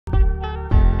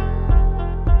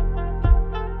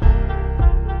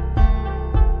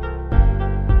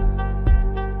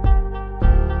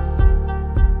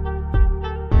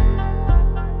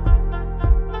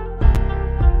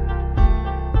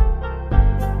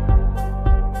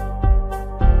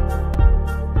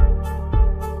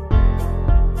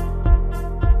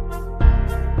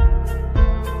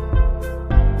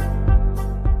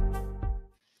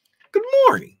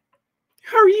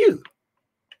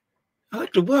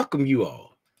like to welcome you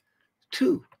all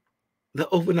to the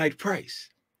overnight price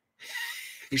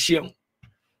show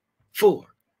for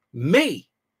May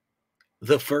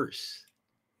the 1st.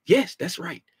 Yes, that's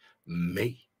right.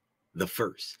 May the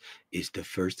 1st is the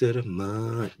first of the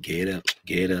month. Get up,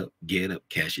 get up, get up.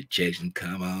 Cash your checks and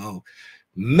come on.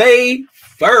 May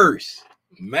 1st.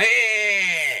 Man,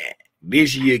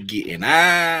 this year getting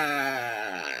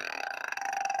out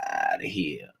of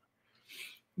here.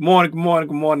 Good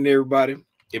morning, everybody.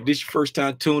 If this is your first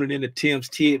time tuning in to Tim's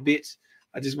Tidbits,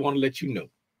 I just want to let you know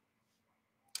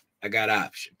I got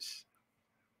options.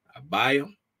 I buy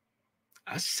them,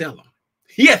 I sell them.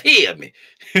 You hear me?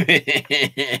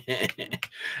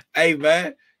 Hey,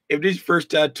 man, if this is your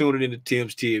first time tuning in to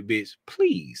Tim's Tidbits,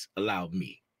 please allow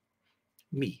me,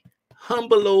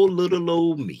 humble old little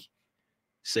old me,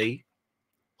 say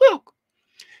welcome.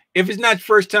 If it's not your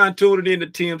first time tuning in to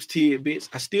Tim's Tidbits,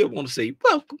 I still want to say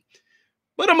welcome.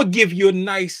 But I'm going to give you a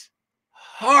nice,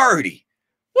 hearty,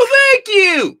 well, thank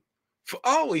you for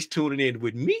always tuning in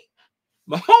with me.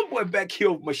 My homeboy back here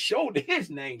over my shoulder, his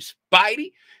name's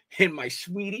Spidey, and my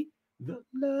sweetie, the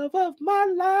love of my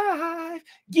life.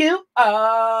 You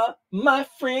are my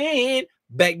friend.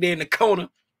 Back there in the corner,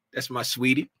 that's my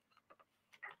sweetie.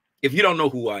 If you don't know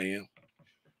who I am,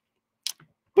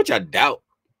 which I doubt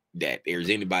that there's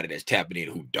anybody that's tapping in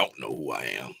who don't know who I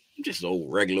am. I'm just an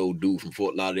old regular old dude from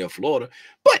Fort Lauderdale, Florida.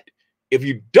 But if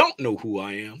you don't know who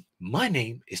I am, my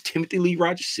name is Timothy Lee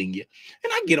Rogers Sr.,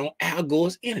 and I get on Al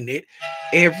Gore's internet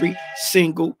every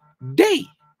single day.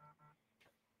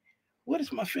 What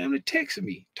is my family texting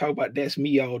me? Talk about that's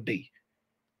me all day.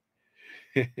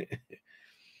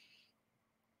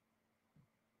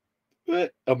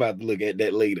 But I'm about to look at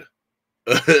that later.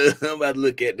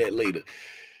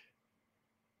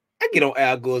 I get on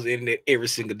Al Gore's internet every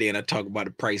single day and I talk about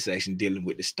the price action dealing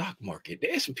with the stock market,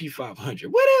 the S&P 500,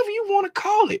 whatever you want to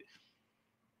call it.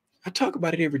 I talk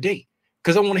about it every day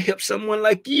because I want to help someone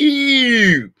like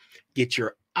you get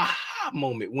your aha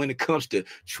moment when it comes to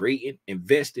trading,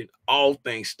 investing, all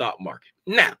things stock market.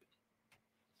 Now,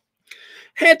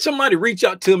 had somebody reach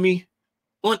out to me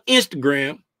on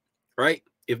Instagram, right?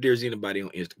 If there's anybody on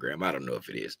Instagram, I don't know if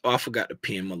it is. Oh, I forgot to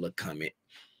pin my little comment.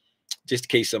 Just in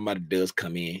case somebody does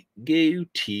come in, go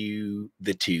to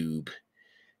the tube.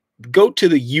 Go to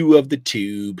the U of the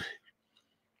tube.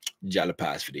 Jolly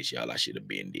pies for this, y'all. I should have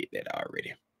been did that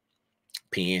already.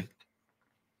 Pin.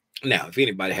 Now, if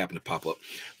anybody happened to pop up,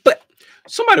 but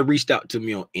somebody reached out to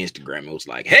me on Instagram and was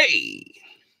like, hey,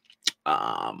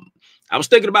 I was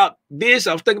thinking about this.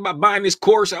 I was thinking about buying this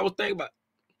course. I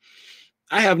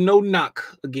have no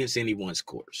knock against anyone's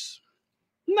course.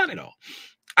 Not at all.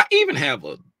 I even have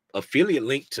a affiliate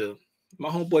link to my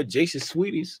homeboy Jason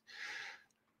Sweetie's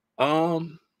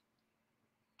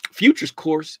futures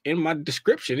course in my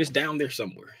description. It's down there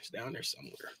somewhere.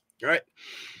 Right?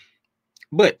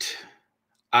 But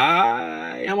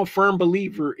I am a firm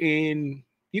believer in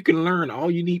you can learn all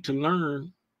you need to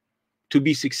learn to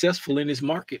be successful in this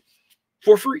market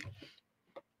for free.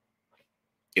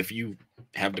 If you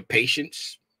have the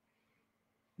patience,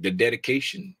 the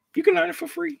dedication, you can learn it for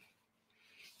free.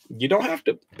 You don't have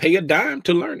to pay a dime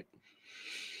to learn it.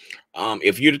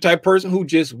 If you're the type of person who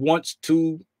just wants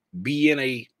to be in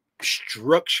a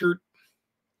structured,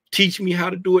 teach me how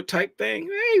to do it type thing,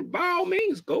 hey, by all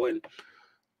means, go and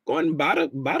buy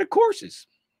the courses.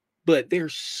 But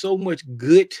there's so much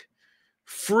good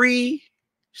free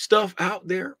stuff out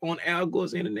there on Al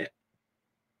Gore's internet.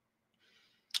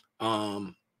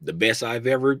 The best I've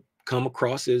ever come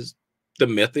across is the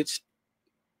methods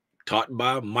taught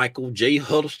by Michael J.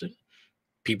 Huddleston.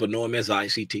 People know him as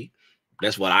ICT.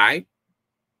 That's what I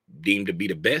deem to be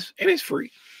the best, and it's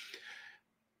free.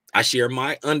 I share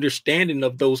my understanding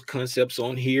of those concepts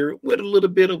on here with a little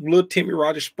bit of little Timmy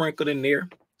Rogers sprinkled in there.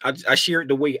 I share it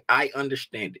the way I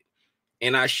understand it,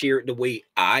 and I share it the way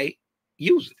I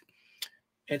use it.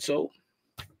 And so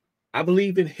I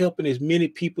believe in helping as many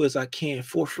people as I can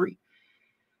for free.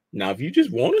 Now, if you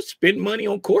just want to spend money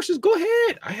on courses, go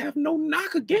ahead. I have no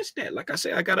knock against that. Like I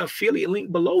said, I got an affiliate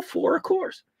link below for a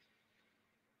course.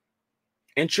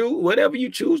 And choose whatever you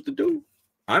choose to do.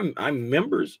 I'm a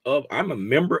member of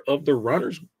the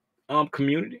runners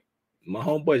community. My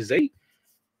homeboy Zay,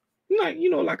 like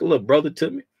a little brother to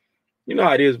me. You know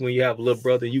how it is when you have a little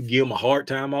brother, you give him a hard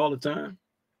time all the time.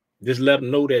 Just let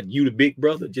them know that you the big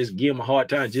brother. Just give them a hard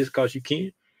time just because you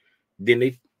can. Then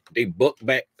they buck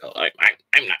back.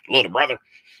 I'm not the little brother.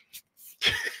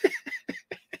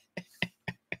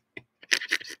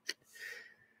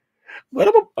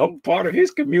 But I'm part of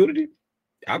his community.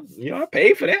 I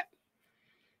paid for that.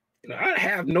 I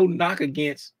have no knock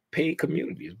against paid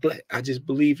communities, but I just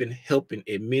believe in helping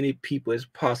as many people as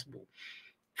possible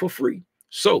for free.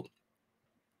 So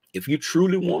if you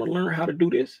truly want to learn how to do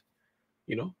this,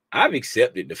 I've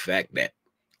accepted the fact that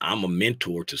I'm a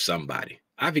mentor to somebody.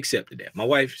 I've accepted that. My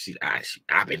wife,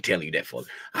 I've been telling you that for.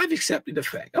 I've accepted the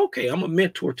fact. Okay, I'm a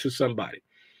mentor to somebody.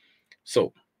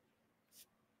 So,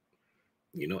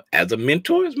 as a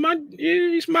mentor,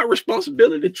 it's my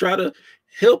responsibility to try to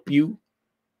help you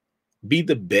be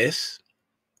the best,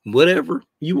 whatever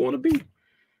you want to be.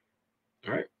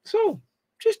 All right. So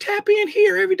just tap in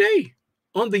here every day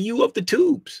on the U of the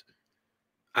tubes.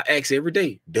 I ask every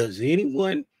day, does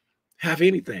anyone have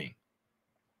anything?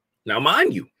 Now,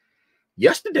 mind you,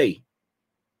 yesterday,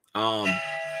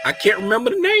 I can't remember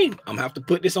the name. I'm gonna have to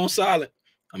put this on silent.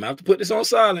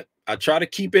 I try to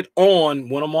keep it on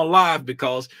when I'm on live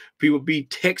because people be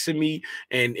texting me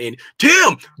and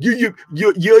Tim,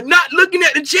 you're not looking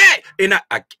at the chat. And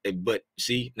but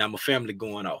see, now my family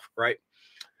going off, right?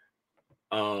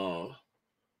 What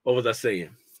was I saying?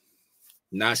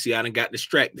 Now see, I done got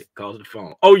distracted because of the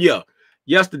phone. Oh yeah,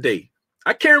 yesterday.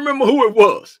 I can't remember who it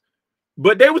was,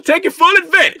 but they were taking full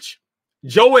advantage.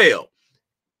 Freaking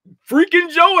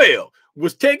Joel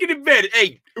was taking advantage.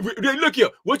 Hey, look here.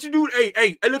 What you do?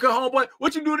 Hey, look at homeboy.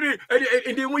 What you do to it?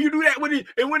 And then when you do that, when you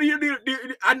do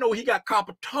it, I know he got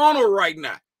carpal tunnel right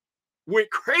now. Went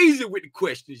crazy with the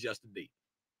questions yesterday.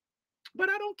 But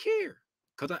I don't care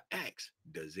because I asked,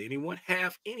 does anyone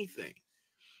have anything?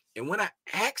 And when I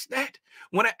ask,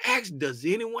 does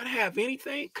anyone have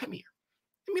anything? Come here.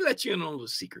 Let me let you in on a little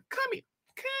secret. Come here.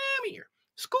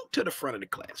 Scoot to the front of the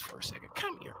class for a second.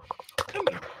 Come here.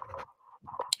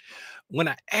 When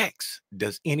I ask,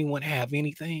 does anyone have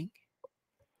anything?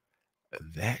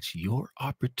 That's your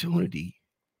opportunity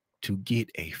to get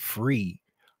a free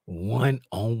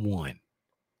one-on-one.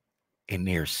 And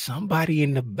there's somebody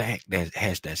in the back that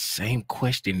has that same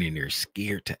question and they're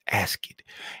scared to ask it.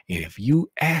 And if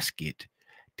you ask it,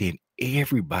 then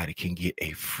everybody can get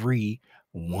a free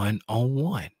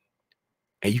one-on-one.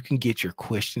 And you can get your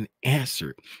question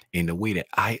answered in the way that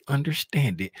I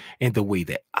understand it and the way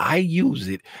that I use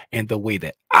it and the way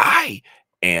that I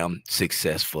am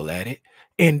successful at it.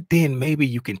 And then maybe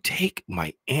you can take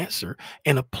my answer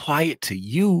and apply it to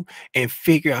you and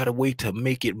figure out a way to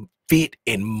make it fit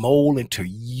and mold into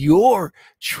your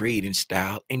trading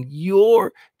style and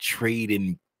your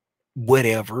trading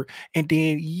whatever. And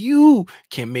then you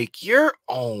can make your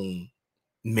own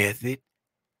method.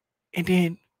 And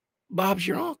then Bob's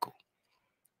your uncle.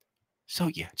 So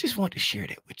yeah, just wanted to share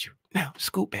that with you. Now,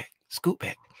 scoot back.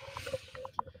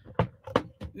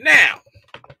 Now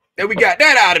that we got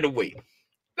that out of the way,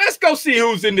 let's go see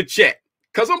who's in the chat.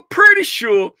 Because I'm pretty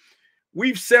sure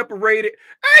we've separated.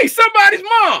 Hey, somebody's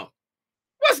mom.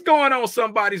 What's going on,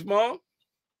 somebody's mom?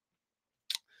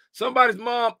 Somebody's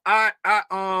mom, I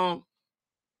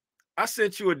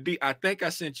sent you a D. I think I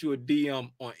sent you a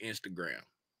DM on Instagram.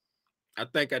 I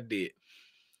think I did.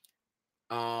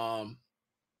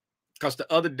 Because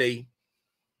the other day,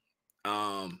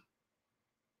 as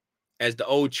the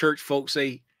old church folks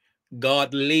say,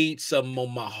 God laid something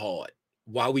on my heart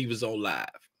while we was on live.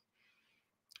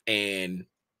 And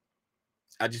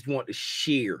I just want to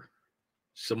share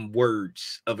some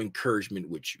words of encouragement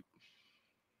with you.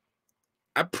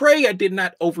 I pray I did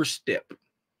not overstep.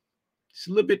 It's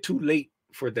a little bit too late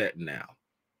for that now.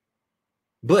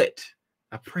 But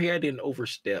I pray I didn't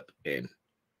overstep. And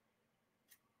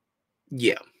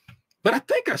yeah. But I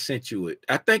think I sent you it.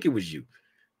 I think it was you.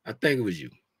 I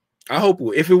hope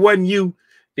if it wasn't you,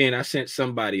 then I sent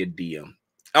somebody a DM.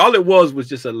 All it was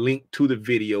just a link to the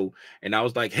video. And I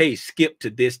was like, hey, skip to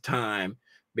this time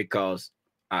because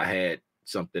I had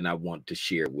something I wanted to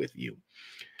share with you.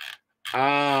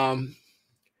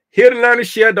 Here to learn and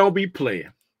share, don't be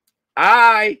playing.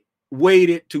 I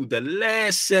waited to the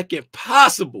last second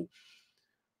possible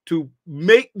to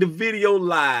make the video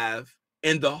live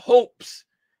in the hopes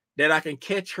that I can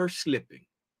catch her slipping.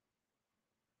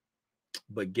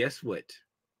 But guess what?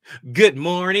 Good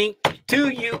morning to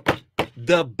you.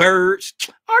 The birds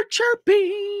are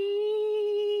chirping.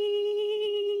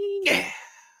 Yeah.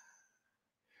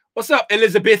 What's up,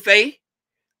 Elizabeth A?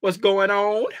 What's going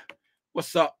on?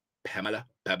 What's up, Pamela?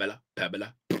 What's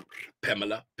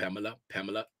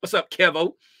up,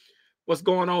 Kevo? What's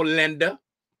going on, Linda?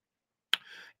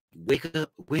 Wake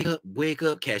up,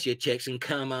 cash your checks and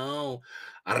come on.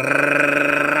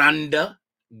 Rhonda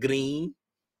Green.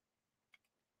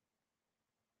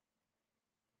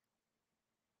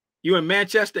 You in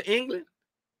Manchester, England?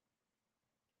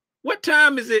 What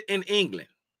time is it in England?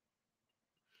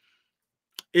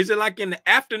 Is it like in the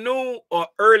afternoon or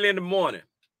early in the morning?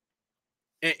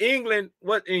 In England,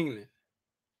 what England?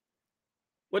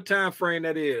 What time frame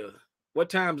that is? What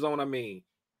time zone, I mean?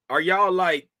 Are y'all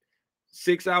like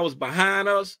 6 hours behind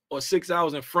us or 6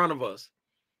 hours in front of us?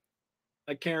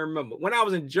 I can't remember. When I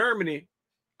was in Germany,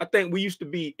 I think we used to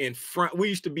be in front. We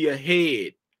used to be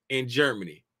ahead in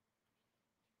Germany.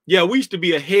 Yeah, we used to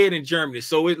be ahead in Germany.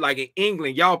 So it's like in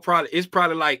England, y'all probably, it's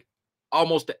probably like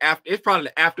almost the after, it's probably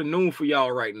the afternoon for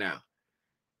y'all right now.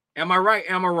 Am I right?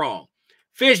 Am I wrong?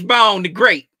 Fishbone the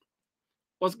Great.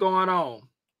 What's going on?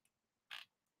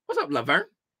 What's up, Laverne?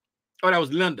 Oh, that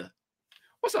was Linda.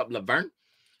 What's up, Laverne?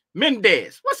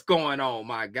 Mendez. What's going on,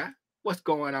 my guy? What's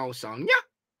going on, Sonia?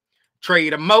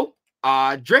 Trader Mo.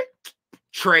 Audrey.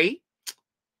 Trey.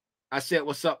 I said,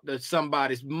 what's up to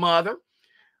somebody's mother?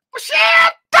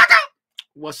 Michelle Tucker.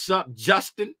 What's up,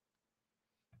 Justin?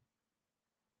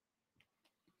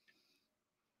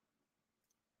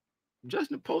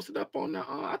 Justin posted up on the,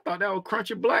 I thought that was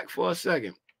Crunchy Black for a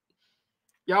second.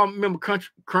 Y'all remember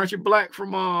Crunchy Black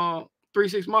from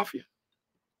 3-6 Mafia?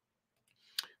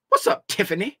 What's up,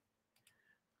 Tiffany?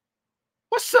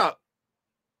 What's up,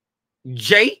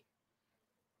 Jay?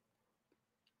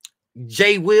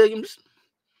 Jay Williams?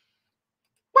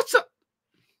 What's up?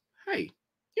 Hey,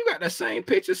 you got that same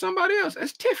picture as somebody else.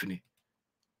 That's Tiffany.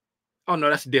 Oh, no,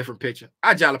 that's a different picture.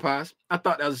 I Jolly Pies. I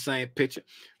thought that was the same picture.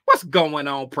 What's going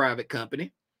on, private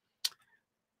company?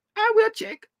 I will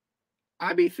check.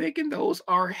 I be thinking those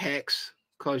are hacks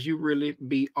because you really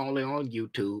be only on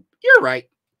YouTube. You're right.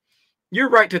 You're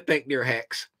right to think they're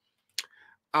hacks.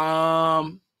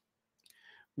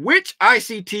 Which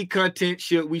ICT content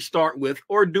should we start with,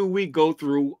 or do we go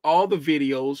through all the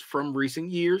videos from recent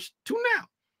years to now?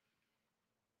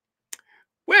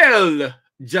 Well,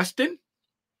 Justin,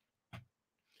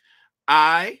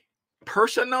 I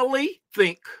personally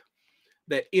think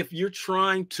that if you're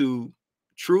trying to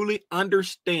truly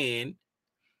understand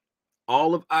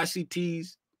all of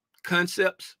ICT's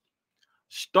concepts,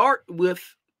 start with,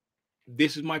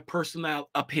 this is my personal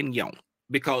opinion,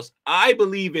 because I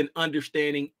believe in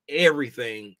understanding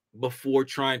everything before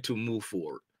trying to move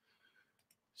forward.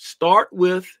 Start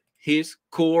with his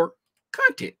core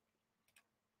content.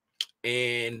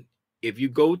 And if you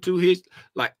go to his,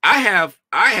 like I have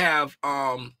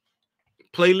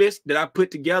playlists that I put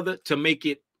together to make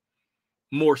it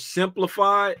more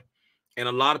simplified. And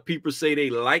a lot of people say they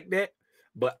like that,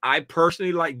 but I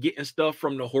personally like getting stuff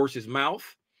from the horse's mouth.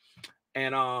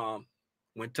 And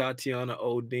when Tatiana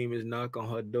Old Demons knock on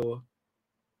her door,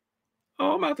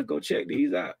 oh, I'm about to go check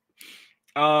these out.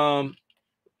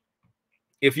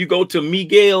 If you go to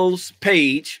Miguel's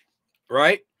page,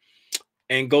 right,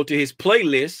 and go to his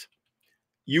playlist,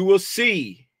 you will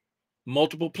see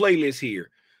multiple playlists here.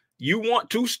 You want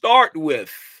to start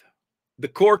with the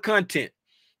core content,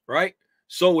 right?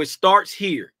 So it starts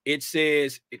here. It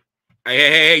says,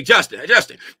 hey, Justin, get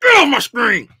off my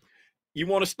screen. You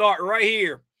want to start right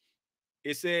here.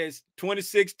 It says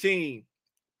 2016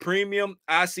 Premium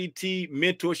ICT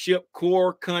Mentorship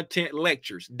Core Content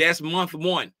Lectures. That's month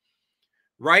 1,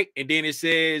 right? And then it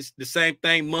says the same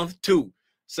thing month 2,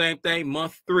 same thing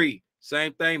month 3,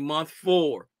 same thing month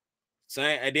 4.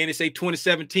 Same, and then it say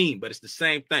 2017, but it's the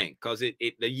same thing because the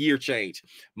year changed.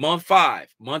 Month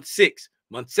 5, month 6,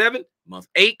 month 7, month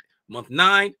 8, month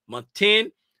 9, month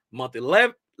 10, month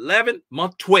 11,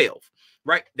 month 12,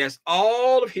 right? That's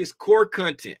all of his core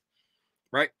content,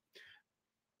 right?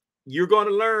 You're going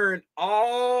to learn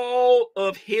all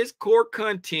of his core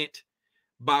content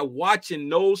by watching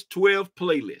those 12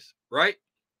 playlists, right?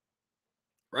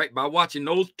 Right? By watching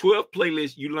those 12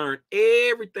 playlists, you learn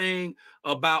everything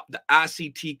about the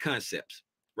ICT concepts,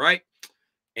 right?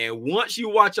 And once you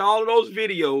watch all of those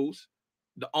videos,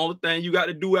 the only thing you got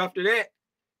to do after that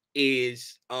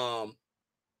is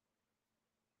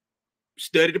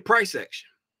study the price action,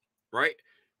 right?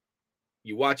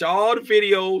 You watch all the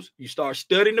videos, you start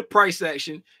studying the price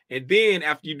action, and then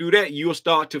after you do that, you'll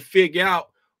start to figure out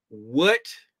what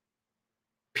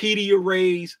PD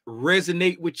arrays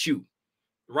resonate with you.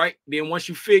 Right? Then once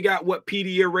you figure out what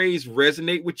PD arrays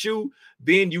resonate with you,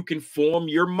 then you can form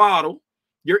your model,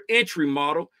 your entry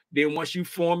model. Then once you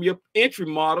form your entry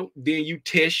model, then you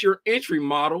test your entry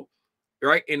model,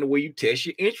 right? And the way you test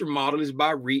your entry model is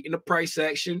by reading the price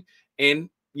action and,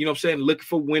 you know what I'm saying, looking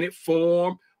for when it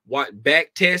formed, what,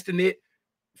 back testing it,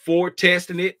 forward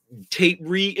testing it, tape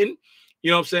reading,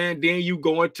 you know what I'm saying? Then you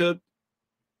go into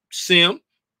sim.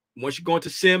 Once you go into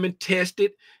sim and test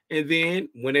it, and then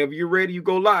whenever you're ready, you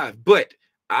go live. But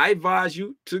I advise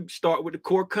you to start with the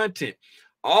core content.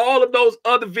 All of those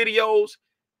other videos,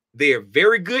 they're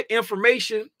very good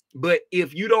information, but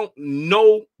if you don't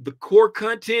know the core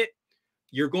content,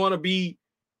 you're going to be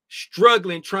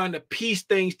struggling trying to piece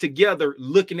things together,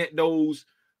 looking at those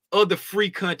other free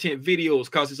content videos,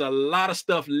 because there's a lot of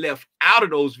stuff left out of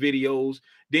those videos.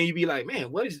 Then you be like,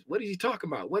 man, what is he talking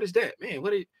about? What is that, man?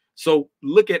 So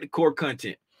look at the core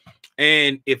content.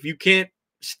 And if you can't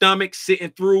stomach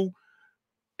sitting through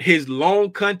his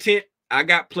long content, I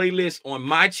got playlists on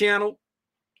my channel.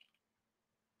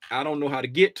 I don't know how to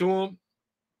get to them.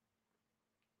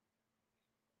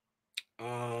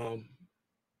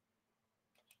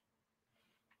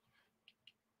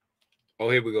 Oh,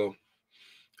 here we go.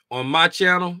 On my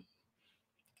channel,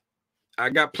 I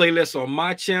got playlists on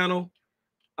my channel.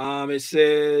 It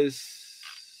says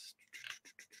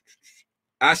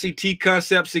ICT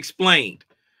Concepts Explained,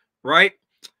 right?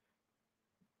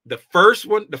 The first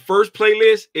one, the first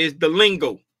playlist is the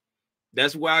lingo.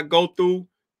 That's where I go through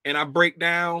and I break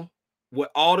down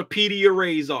what all the PD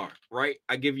arrays are, right?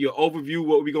 I give you an overview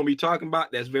what we're going to be talking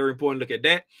about. That's very important. Look at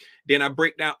that. Then I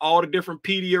break down all the different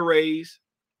PD arrays,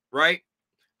 right?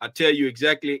 I tell you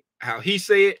exactly how he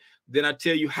say it. Then I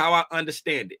tell you how I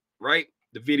understand it, right?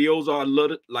 The videos are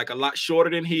a lot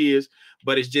shorter than his,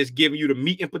 but it's just giving you the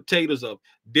meat and potatoes of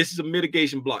this is a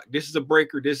mitigation block, this is a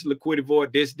breaker, this is liquidity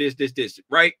void, this,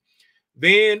 right?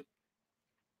 Then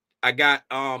I got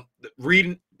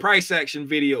reading price action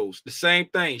videos, the same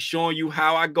thing, showing you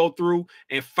how I go through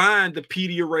and find the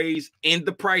PD arrays in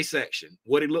the price action,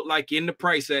 what it looked like in the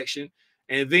price action.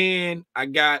 And then I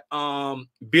got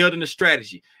building a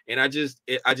strategy, and I just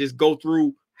go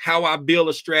through how I build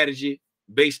a strategy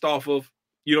based off of,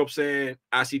 you know what I'm saying,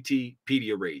 ICT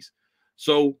PD arrays.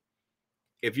 So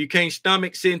if you can't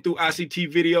stomach sitting through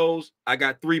ICT videos, I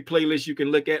got 3 playlists you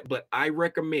can look at, but I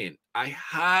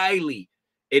highly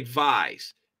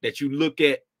advise that you look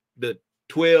at the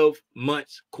 12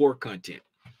 months core content.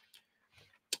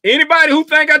 Anybody who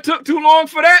think I took too long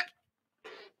for that?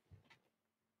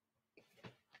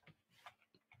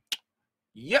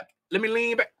 Yep. Let me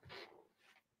lean back.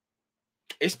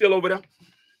 It's still over there.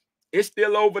 It's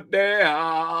still over there.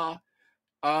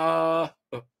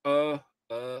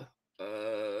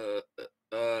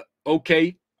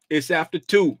 Okay. It's after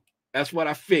 2. That's what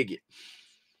I figured.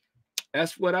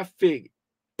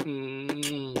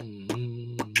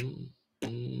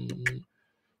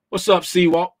 What's up,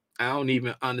 Seawalk? I don't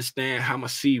even understand how my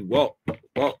Seawalk.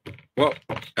 Walk.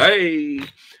 Hey.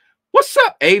 What's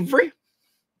up, Avery?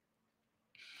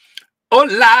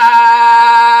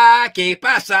 Hola, ¿qué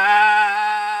pasa,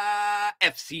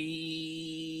 FC?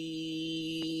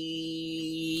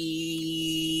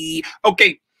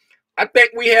 Okay, I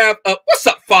think we have what's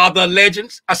up, Father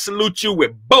Legends? I salute you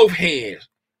with both hands.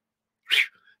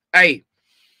 Hey,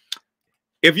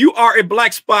 if you are a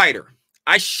Black Spider,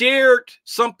 I shared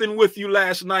something with you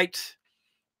last night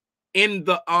in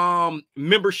the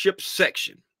membership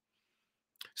section.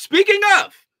 Speaking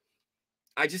of,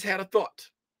 I just had a thought.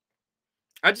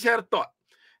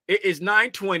 It is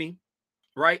 9:20,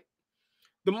 right?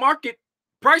 The market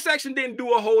price action didn't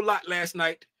do a whole lot last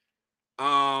night.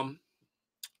 The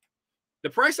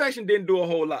price action didn't do a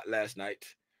whole lot last night.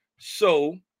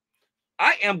 So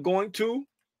I am going to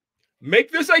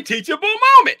make this a teachable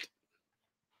moment.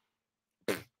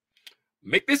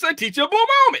 Make this a teachable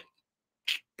moment.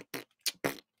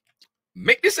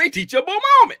 Make this a teachable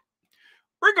moment.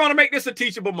 We're going to make this a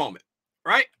teachable moment,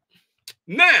 right?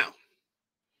 Now,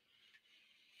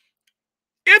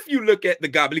 if you look at the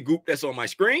gobbledygook that's on my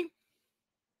screen,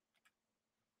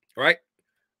 right?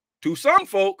 To some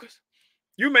folks,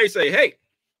 you may say, hey,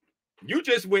 you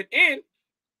just went in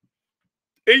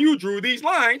and you drew these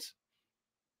lines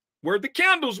where the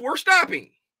candles were stopping,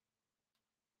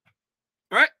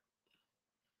 right?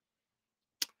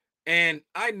 And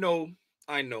I know.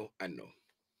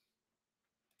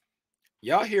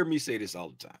 Y'all hear me say this all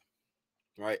the time,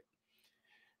 right?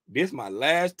 This is my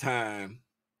last time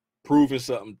proving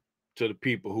something to the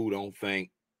people who don't think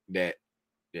that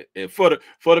for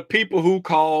the people who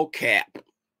call cap.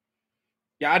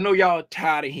 Yeah, I know y'all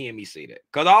tired of hearing me say that,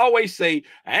 because I always say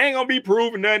I ain't gonna be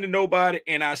proving nothing to nobody,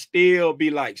 and I still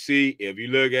be like, see, if you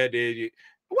look at it,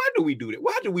 why do we do that?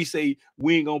 Why do we say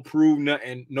we ain't gonna prove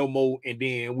nothing no more, and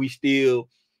then we still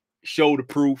show the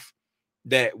proof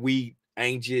that we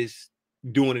ain't just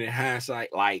doing it in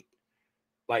hindsight? Like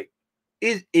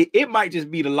it might just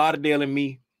be the Lauderdale in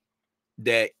me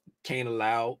that can't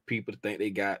allow people to think they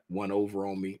got one over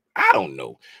on me. I don't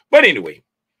know. But anyway,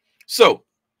 so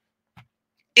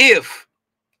if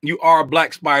you are a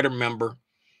Black Spider member,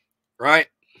 right,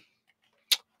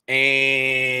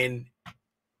 and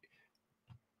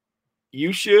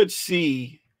you should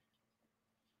see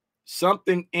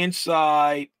something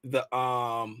inside the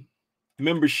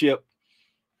membership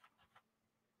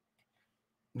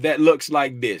that looks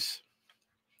like this,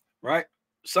 right?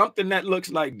 Something that looks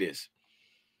like this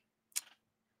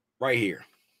right here,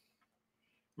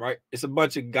 right? It's a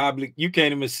bunch of gobbling. You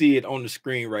can't even see it on the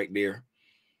screen right there,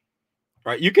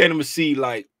 right? You can't even see,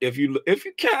 like, if you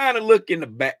kind of look in the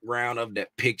background of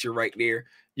that picture right there,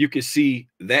 you can see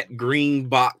that green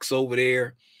box over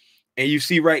there, and you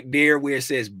see right there where it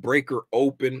says breaker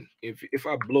open. If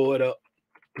I blow it up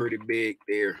pretty big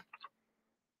there,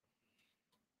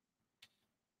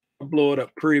 I blow it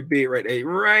up pretty big right there.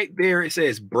 Right there, it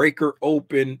says breaker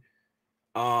open,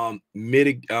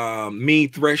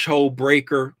 mean threshold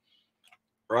breaker.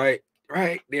 Right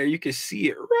there, you can see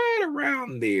it right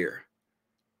around there,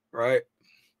 right?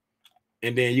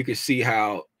 And then you can see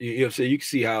how you can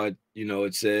see how it,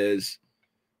 it says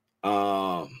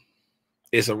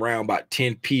it's around about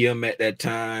 10 p.m. at that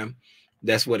time.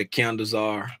 That's where the candles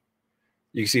are.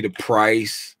 You can see the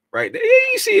price right there.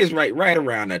 You see it's right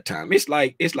around that time. It's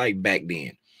like back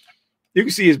then. You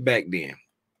can see it's back then,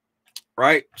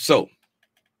 right? So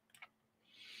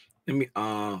let me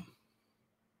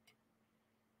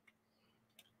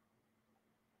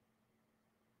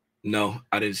no,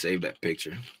 I didn't save that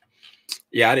picture.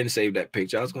 Yeah, I didn't save that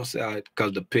picture. I was gonna say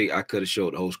because the pic I could have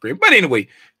showed the whole screen. But anyway,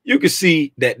 you can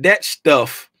see that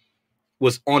stuff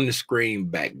was on the screen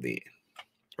back then,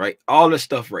 right? All the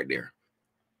stuff right there.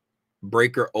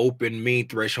 Breaker open, mean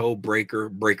threshold breaker,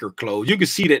 breaker close. You can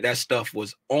see that stuff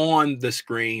was on the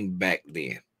screen back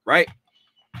then, right?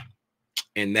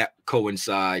 And that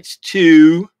coincides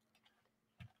to,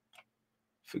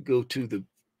 if we go to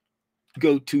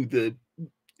the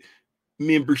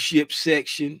membership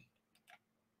section,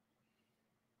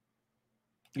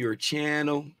 your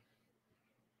channel.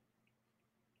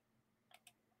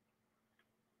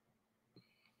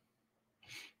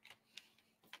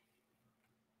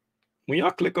 When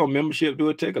y'all click on membership, do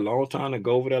it take a long time to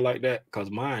go over there like that?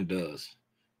 Because mine does.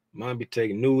 Mine be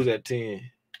taking news at 10.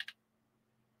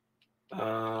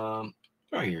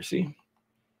 Right here, see?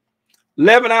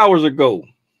 11 hours ago.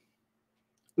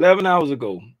 11 hours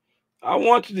ago. I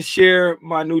wanted to share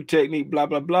my new technique, blah,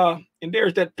 blah, blah. And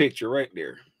there's that picture right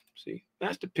there. See,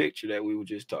 that's the picture that we were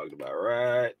just talking about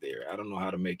right there. I don't know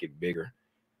how to make it bigger.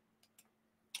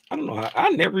 I don't know how.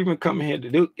 I never even come here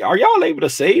to do. Are y'all able to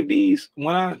save these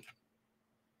when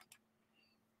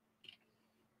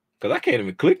because I can't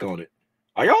even click on it.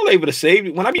 Are y'all able to save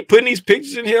it? When I be putting these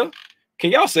pictures in here, can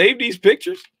y'all save these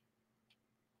pictures?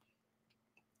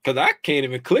 Because I can't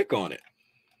even click on it.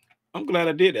 I'm glad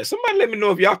I did that. Somebody let me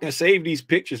know if y'all can save these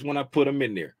pictures when I put them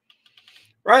in there.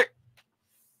 Right?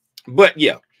 But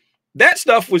yeah, that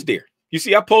stuff was there. You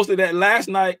see, I posted that last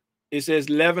night. It says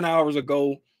 11 hours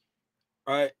ago.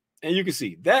 Right? And you can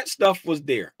see that stuff was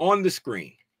there on the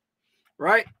screen.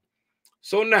 Right?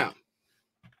 So now,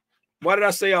 why did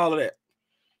I say all of that?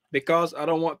 Because I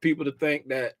don't want people to think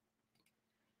that,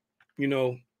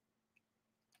 we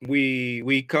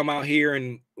come out here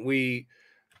and we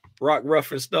rock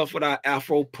rough and stuff with our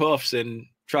afro puffs and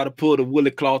try to pull the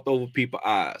woolly cloth over people's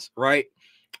eyes, right?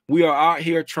 We are out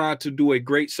here trying to do a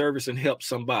great service and help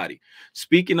somebody.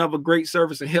 Speaking of a great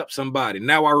service and help somebody,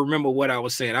 now I remember what I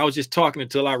was saying. I was just talking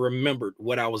until I remembered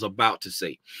what I was about to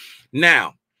say.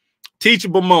 Now,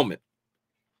 teachable moment.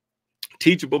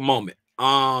 Teachable moment.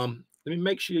 Let me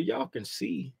make sure y'all can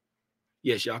see.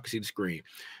 Yes, y'all can see the screen,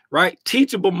 right?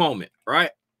 Teachable moment,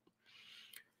 right?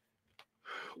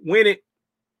 When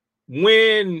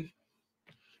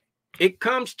it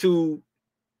comes to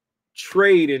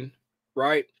trading,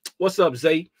 right? What's up,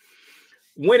 Zay?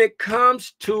 When it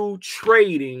comes to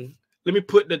trading, let me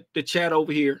put the chat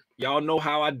over here. Y'all know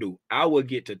how I do. I will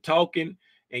get to talking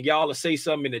and y'all will say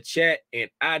something in the chat and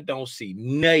I don't see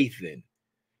nothing,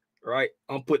 right?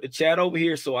 I'm put the chat over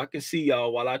here so I can see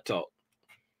y'all while I talk,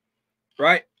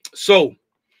 right? So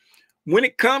when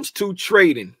it comes to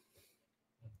trading,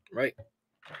 right?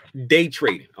 Day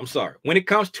trading. I'm sorry. When it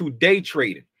comes to day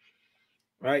trading,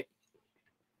 right?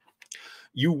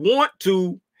 You want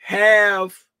to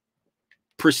have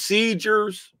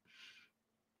procedures,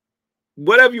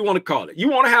 whatever you want to call it. You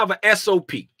want to have an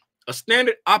SOP, a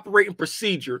standard operating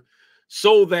procedure,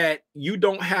 so that you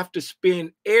don't have to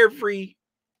spend every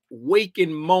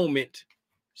waking moment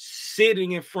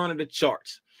sitting in front of the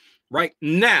charts. Right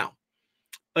now,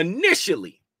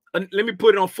 initially, let me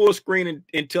put it on full screen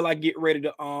until I get ready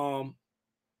to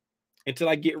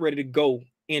go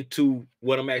into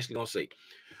what I'm actually gonna say.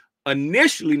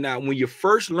 Initially, now, when you're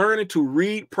first learning to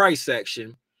read price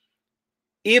action,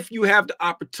 if you have the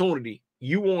opportunity,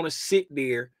 you want to sit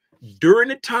there during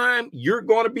the time you're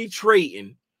going to be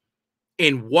trading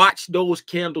and watch those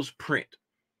candles print.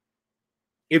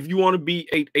 If you want to be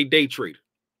a day trader,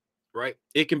 right?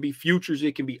 It can be futures,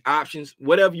 it can be options,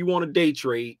 whatever you want to day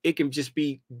trade. It can just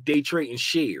be day trading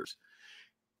shares.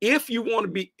 If you want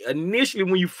to be initially,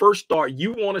 when you first start,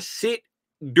 you want to sit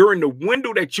during the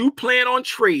window that you plan on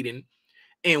trading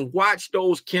and watch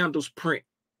those candles print.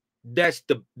 That's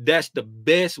the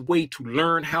best way to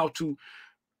learn how to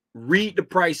read the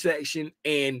price action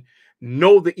and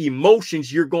know the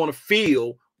emotions you're going to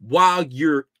feel while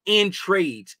you're in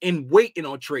trades and waiting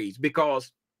on trades,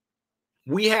 because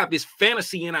we have this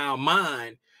fantasy in our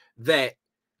mind that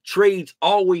trades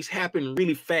always happen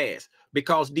really fast,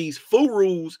 because these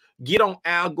fools get on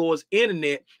Al Gore's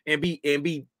internet and be,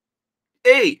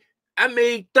 hey, I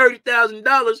made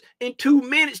 $30,000 in 2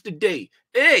 minutes today.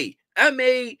 Hey, I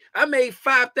made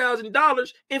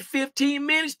 $5,000 in 15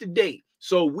 minutes today.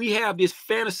 So we have this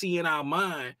fantasy in our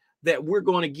mind that we're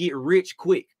going to get rich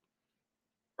quick,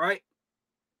 right?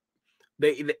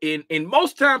 In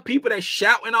most time, people that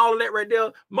shout and all of that right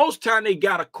there, most time they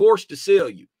got a course to sell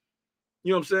you.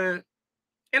 You know what I'm saying?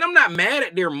 And I'm not mad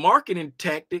at their marketing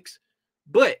tactics,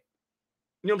 but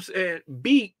you know what I'm saying?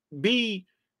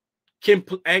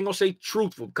 I ain't gonna say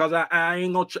truthful, because I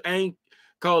ain't gonna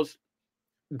because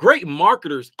great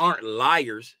marketers aren't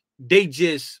liars. They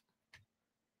just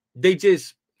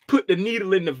put the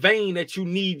needle in the vein that you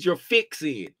need your fix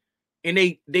in, and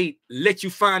they let you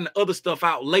find the other stuff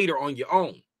out later on your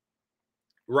own,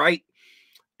 right?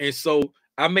 And so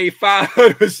I made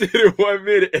 500% in 1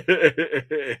 minute.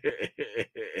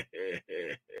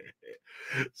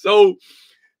 So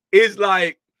it's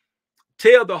like,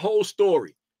 tell the whole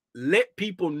story. Let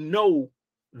people know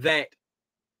that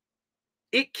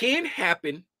it can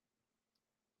happen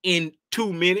in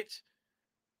 2 minutes,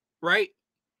 right?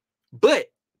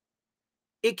 But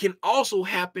it can also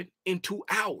happen in 2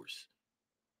 hours.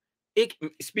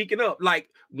 Speaking of, like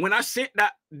when I sent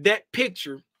that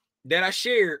picture that I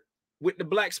shared with the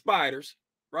black spiders,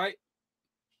 right?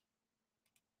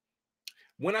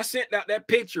 When I sent out that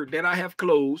picture that I have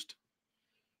closed,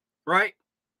 right?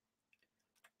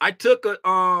 I took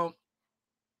a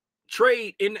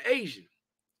trade in the Asian,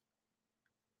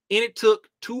 and it took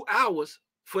 2 hours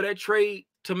for that trade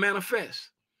to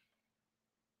manifest,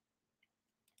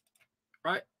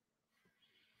 right?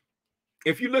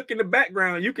 If you look in the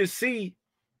background, you can see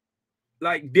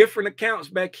like different accounts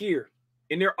back here,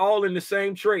 and they're all in the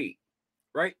same trade,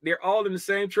 right? They're all in the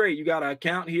same trade. You got an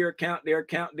account here, account there,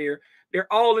 account there.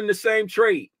 They're all in the same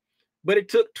trade, but it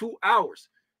took 2 hours.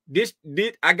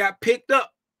 I got picked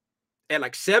up at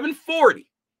like 7:40,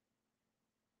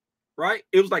 right?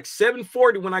 It was like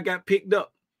 7:40 when I got picked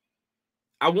up.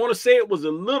 I want to say it was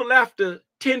a little after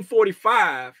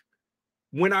 10:45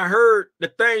 when I heard the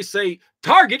thing say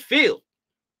target filled.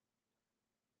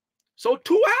 So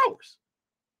 2 hours.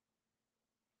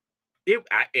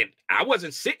 I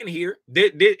wasn't sitting here.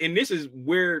 And this is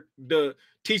where the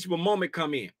teachable moment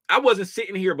come in. I wasn't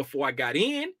sitting here before I got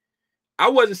in. I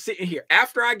wasn't sitting here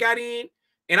after I got in,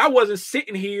 and I wasn't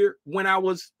sitting here when I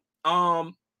was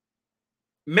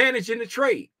managing the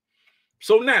trade.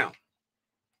 So now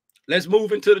let's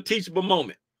move into the teachable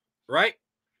moment, right?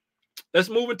 Let's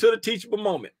move into the teachable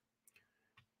moment.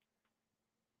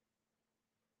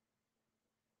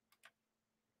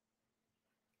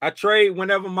 I trade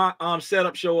whenever my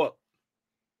setup show up.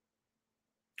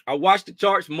 I watch the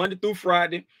charts Monday through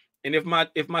Friday, and if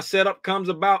my setup comes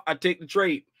about, I take the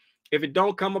trade. If it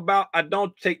don't come about, I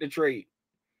don't take the trade.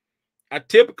 I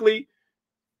typically,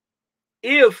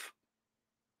 if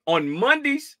on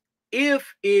Mondays,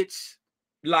 if it's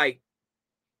like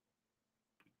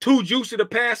too juicy to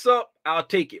pass up, I'll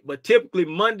take it. But typically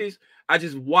Mondays, I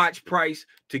just watch price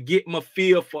to get my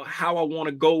feel for how I want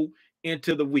to go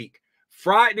into the week.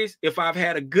 Fridays, if I've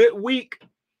had a good week,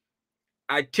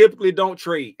 I typically don't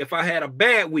trade. If I had a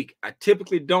bad week, I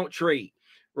typically don't trade,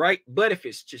 right? But if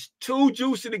it's just too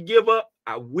juicy to give up,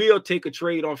 I will take a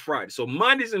trade on Friday. So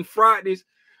Mondays and Fridays,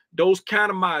 those kind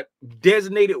of my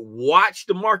designated watch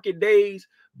the market days,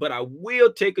 but I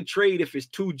will take a trade if it's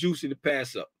too juicy to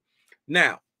pass up.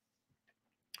 Now,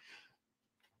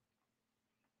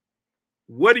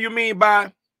 what do you mean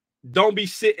by don't be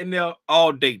sitting there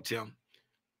all day, Tim?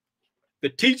 The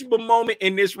teachable moment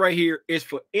in this right here is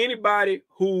for anybody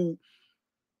who,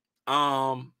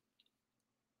 first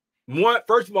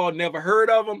of all, never heard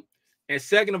of them, and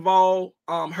second of all,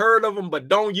 heard of them but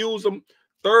don't use them.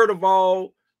 Third of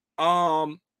all,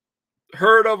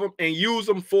 heard of them and use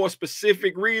them for a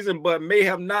specific reason, but may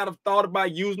have not have thought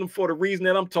about using them for the reason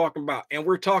that I'm talking about. And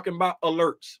we're talking about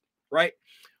alerts, right?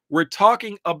 We're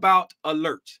talking about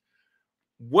alerts.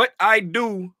 What I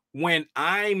do when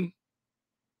I'm,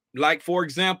 like, for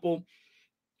example,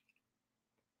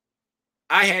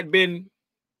 I had been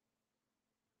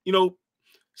you know,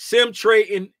 sim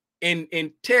trading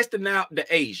and testing out the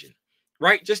Asian,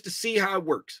 right? Just to see how it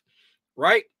works,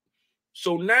 right?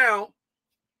 So now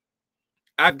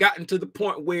I've gotten to the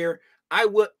point where I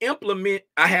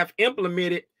have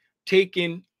implemented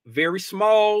taking very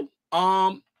small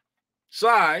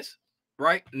size,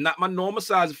 right? Not my normal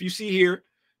size. If you see here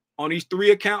on these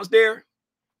 3 accounts there,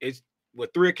 it's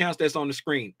what 3 accounts that's on the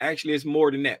screen. Actually, it's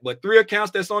more than that, but 3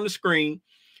 accounts that's on the screen,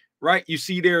 right? You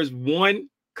see there's 1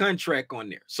 contract on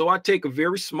there. So I take a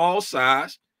very small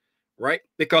size, right?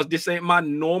 Because this ain't my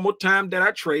normal time that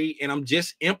I trade, and I'm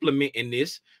just implementing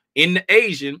this in the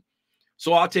Asian.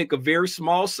 So I'll take a very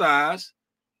small size,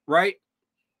 right?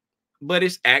 But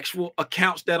it's actual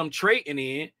accounts that I'm trading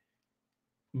in.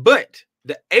 But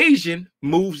the Asian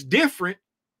moves different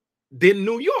than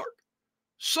New York.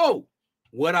 So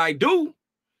what I do,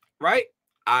 right?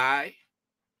 I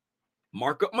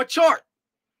mark up my chart,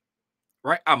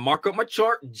 right? I mark up my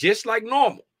chart just like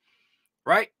normal,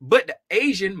 right? But the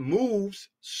Asian moves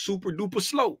super duper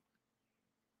slow.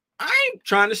 I ain't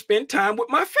trying to spend time with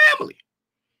my family,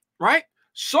 right?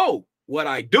 So what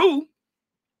I do,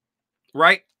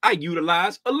 right? I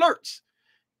utilize alerts,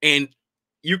 and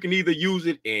you can either use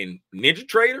it in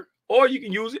NinjaTrader or you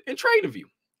can use it in TraderView,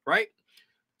 right?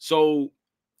 So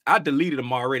I deleted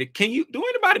them already. Do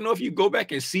anybody know if you go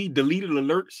back and see deleted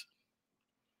alerts?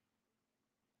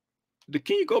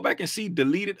 Can you go back and see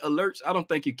deleted alerts? I don't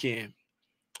think you can,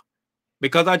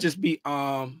 because I just be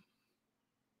I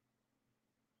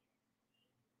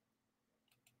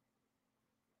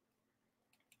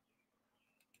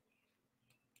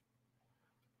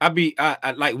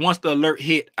like, once the alert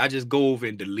hit, I just go over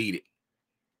and delete it.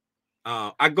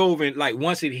 I go over and, like,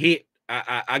 once it hit,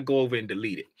 I go over and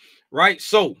delete it, right?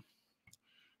 So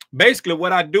basically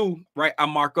what I do, right, I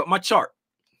mark up my chart,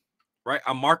 right?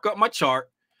 I mark up my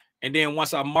chart, and then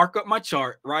once I mark up my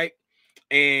chart, right,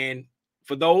 and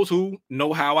for those who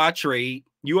know how I trade,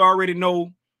 you already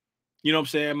know, you know what I'm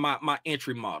saying, my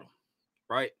entry model,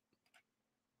 right?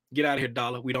 Get out of here,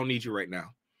 dollar. We don't need you right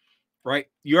now, right?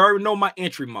 You already know my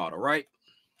entry model, right?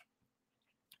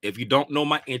 If you don't know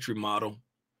my entry model,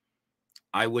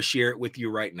 I will share it with you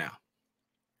right now,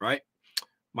 right?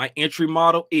 My entry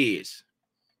model is,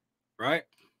 right,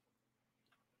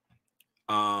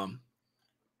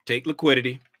 take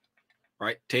liquidity,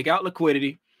 right? Take out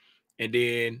liquidity, and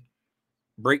then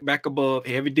break back above,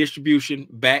 heavy distribution,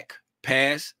 back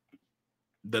past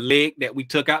the leg that we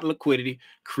took out liquidity,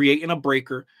 creating a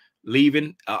breaker,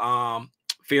 leaving a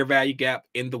fair value gap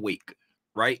in the wake,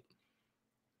 right?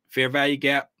 Fair value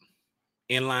gap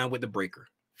in line with the breaker.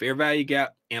 Fair value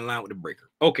gap in line with the breaker.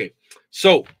 Okay,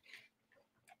 so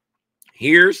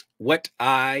here's what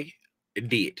I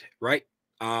did, right?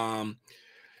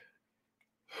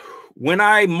 When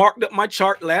I marked up my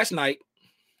chart last night,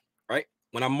 right?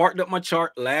 When I marked up my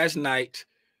chart last night,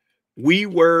 we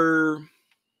were,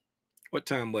 what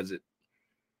time was it?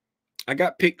 I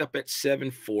got picked up at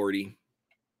 7:40.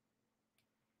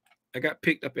 I got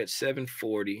picked up at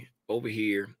 7:40 over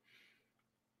here,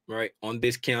 right, on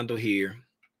this candle here,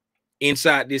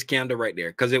 inside this candle right there,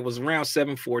 because it was around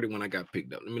 7:40 when I got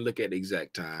picked up. Let me look at the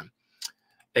exact time.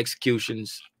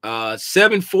 Executions,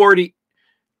 7:40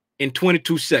 in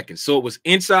 22 seconds. So it was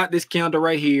inside this candle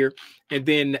right here, and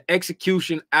then the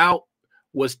execution out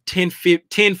was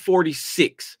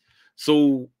 10:46.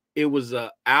 So it was an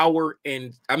hour,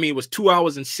 and I mean, it was 2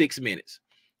 hours and 6 minutes,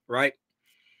 right?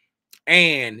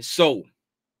 And so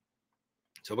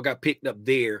I got picked up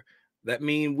there. That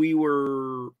means we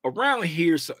were around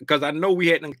here, because I know we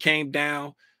hadn't came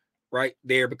down right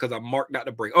there, because I marked out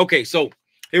the break. Okay, so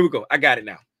here we go. I got it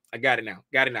now. I got it now.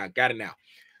 Got it now. Got it now.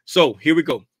 So here we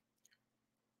go.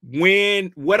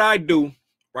 What I do,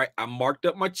 right, I marked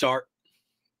up my chart,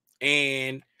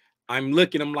 and I'm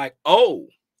looking, I'm like, oh,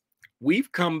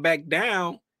 we've come back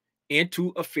down into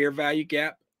a fair value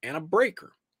gap and a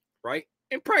breaker, right?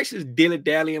 And price is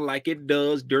dilly-dallying like it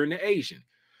does during the Asian.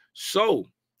 So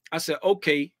I said,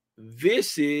 okay,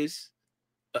 this is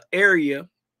an area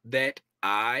that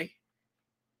I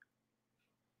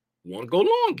want to go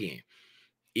long in,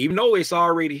 even though it's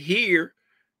already here,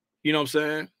 you know what I'm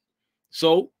saying?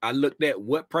 So I looked at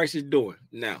what price is doing.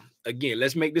 Now, again,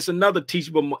 let's make this another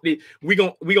teachable. We're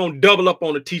gonna double up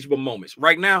on the teachable moments.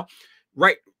 Right now,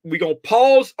 right, we're gonna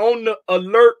pause on the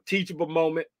alert teachable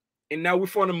moment, and now we're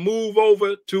gonna move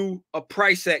over to a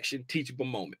price action teachable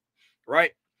moment,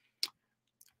 right?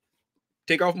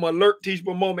 Take off my alert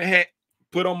teachable moment hat,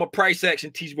 put on my price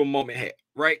action teachable moment hat.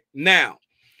 Right now,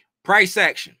 price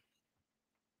action.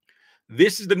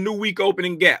 This is the new week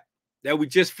opening gap that we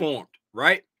just formed,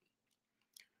 right?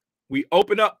 We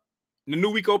open up the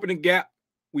new week opening gap.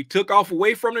 We took off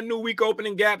away from the new week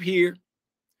opening gap here,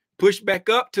 pushed back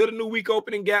up to the new week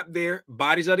opening gap there.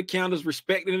 Bodies of the candles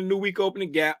respecting the new week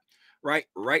opening gap, right?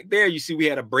 Right there, you see we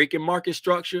had a break in market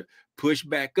structure, push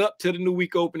back up to the new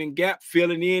week opening gap,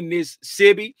 filling in this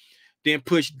SIBI, then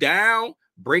push down,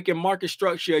 breaking market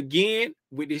structure again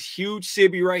with this huge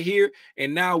SIBI right here.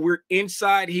 And now we're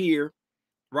inside here,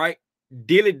 right?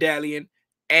 Dilly-dallying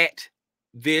at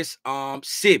this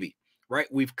SIBI, right?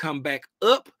 We've come back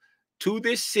up to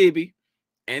this SIBI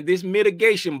and this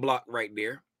mitigation block right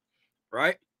there,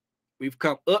 right? We've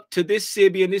come up to this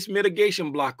SIBI and this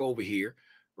mitigation block over here,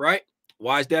 right?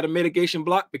 Why is that a mitigation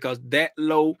block? Because that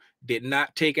low did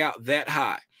not take out that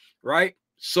high, right?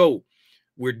 So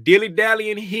we're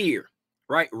dilly-dallying here,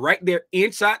 right? Right there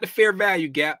inside the fair value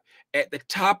gap at the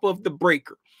top of the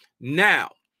breaker.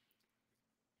 Now,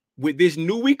 with this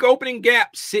new week opening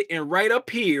gap sitting right up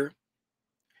here,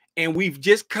 and we've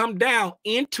just come down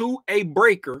into a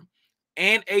breaker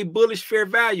and a bullish fair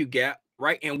value gap,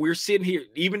 right? And we're sitting here,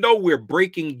 even though we're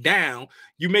breaking down,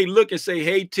 you may look and say,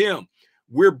 hey, Tim,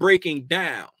 we're breaking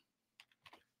down.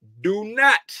 Do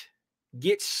not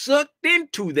get sucked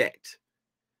into that,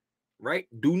 right?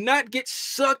 Do not get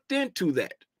sucked into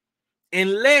that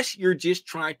unless you're just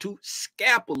trying to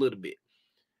scalp a little bit.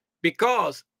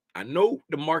 Because I know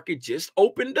the market just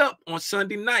opened up on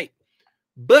Sunday night,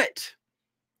 but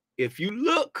if you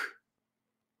look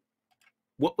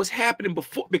what was happening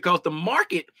before, because the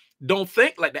market don't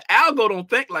think like the algo don't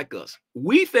think like us.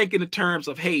 We think in the terms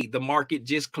of, hey, the market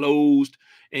just closed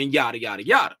and yada, yada,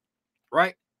 yada,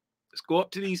 right? Let's go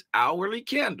up to these hourly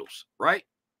candles, right?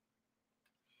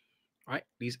 Right,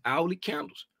 these hourly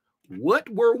candles. What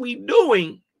were we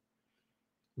doing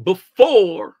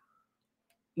before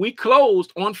we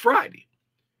closed on Friday?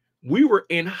 We were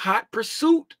in hot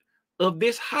pursuit of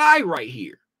this high right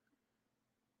here.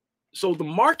 So the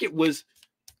market was,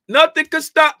 nothing could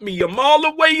stop me. I'm all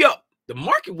the way up. The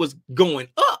market was going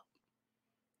up,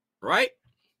 right?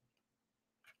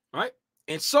 Right.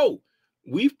 And so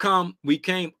we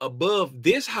came above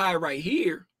this high right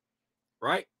here,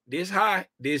 right? This high,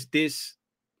 this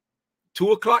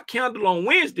 2 o'clock candle on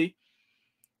Wednesday,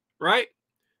 right?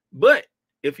 But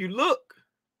if you look,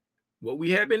 what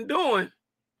we have been doing,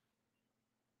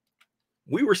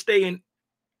 we were staying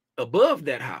above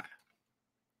that high,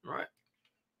 right?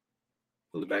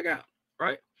 Pull it back out,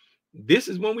 right? This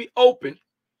is when we opened,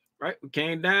 right? We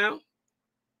came down,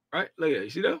 right? Look at it. You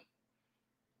see that?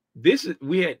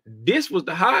 This was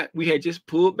the high. We had just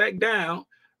pulled back down,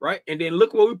 right? And then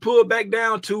look what we pulled back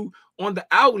down to on the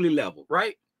hourly level,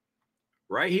 right?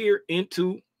 Right here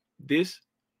into this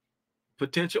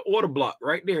potential order block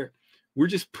right there. We're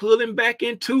just pulling back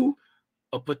into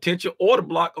a potential order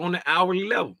block on the hourly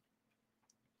level,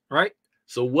 right?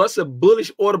 So what's a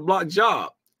bullish order block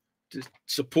job? To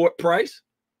support price,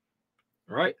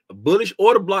 right? A bullish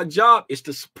order block job is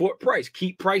to support price,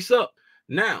 keep price up.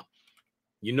 Now,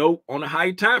 you know, on a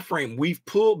higher time frame, we've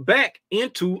pulled back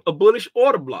into a bullish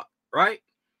order block, right?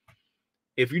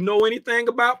 If you know anything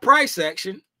about price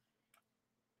action,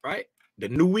 right? The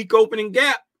new week opening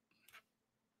gap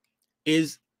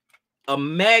is a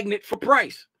magnet for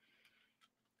price.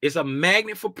 It's a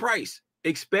magnet for price,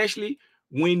 especially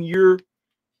when you're,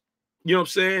 you know what I'm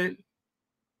saying,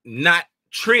 not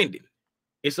trending.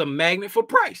 It's a magnet for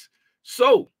price.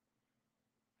 So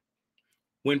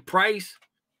when price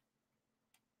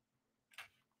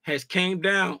has came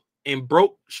down and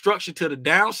broke structure to the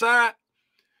downside,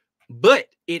 but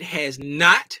it has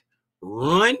not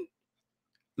run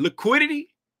liquidity,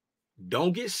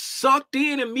 don't get sucked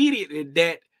in immediately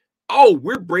that, oh,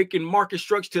 we're breaking market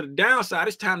structure to the downside,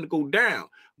 it's time to go down.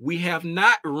 We have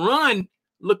not run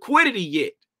liquidity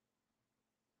yet,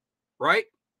 right?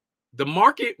 The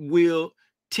market will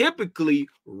typically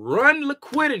run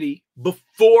liquidity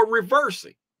before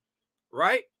reversing,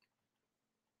 right?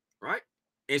 Right?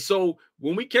 And so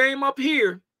when we came up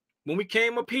here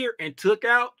and took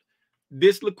out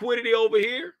this liquidity over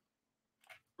here,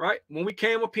 right? When we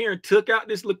came up here and took out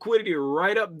this liquidity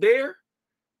right up there,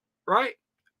 right?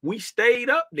 We stayed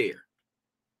up there,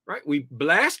 right? We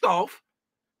blast off,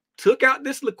 took out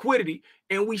this liquidity,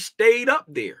 and we stayed up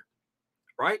there,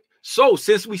 right? So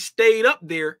since we stayed up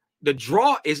there, the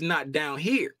draw is not down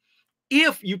here.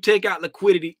 If you take out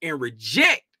liquidity and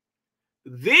reject,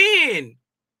 then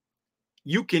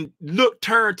you can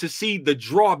turn to see the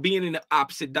draw being in the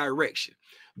opposite direction.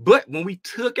 But when we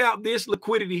took out this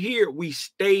liquidity here, we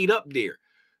stayed up there.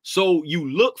 So you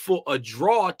look for a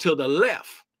draw to the left.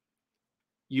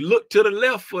 You look to the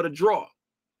left for the draw,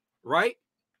 right?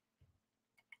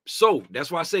 So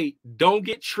that's why I say don't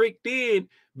get tricked in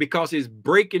because it's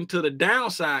breaking to the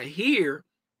downside here,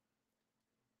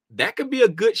 that could be a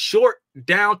good short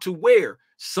down to where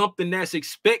something that's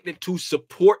expected to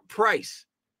support price,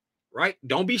 right?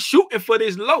 Don't be shooting for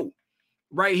this low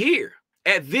right here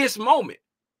at this moment.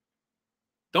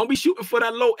 Don't be shooting for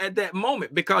that low at that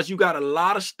moment, because you got a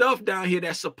lot of stuff down here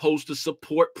that's supposed to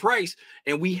support price,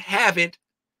 and we haven't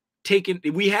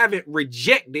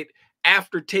rejected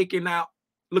after taking out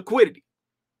liquidity,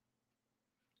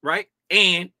 right?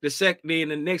 And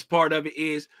the next part of it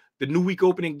is the new week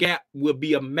opening gap will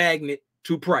be a magnet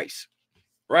to price,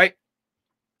 right?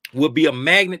 Will be a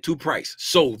magnet to price.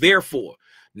 So therefore,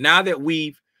 now that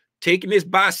we've taken this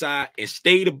buy side and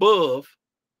stayed above,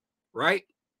 right?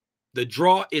 The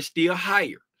draw is still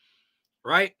higher,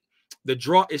 right? The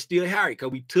draw is still higher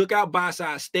because we took out buy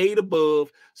side, stayed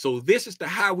above. So this is the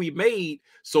high we made.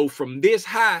 So from this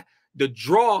high, the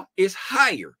draw is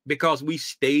higher because we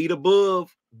stayed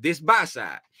above this buy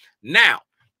side. Now,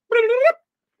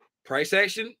 price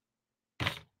action,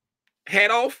 hat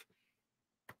off,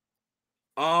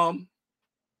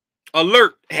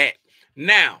 alert hat.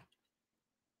 Now,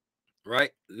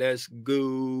 right, let's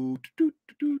go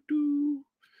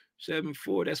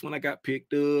 7-4. That's when I got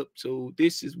picked up. So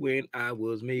this is when I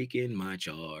was making my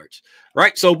charts,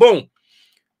 right? So boom,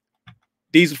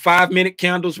 these are 5-minute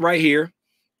candles right here,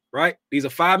 right? These are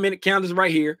 5-minute candles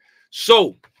right here.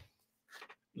 So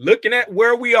looking at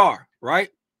where we are, right?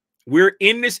 We're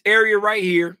in this area right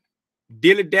here,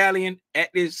 dilly-dallying at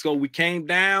this. So we came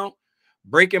down,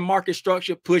 breaking market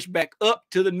structure, pushed back up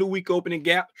to the new week opening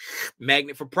gap,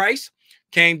 magnet for price,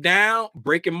 came down,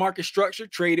 breaking market structure,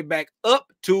 traded back up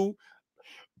to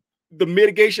the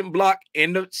mitigation block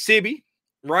and the SIBI,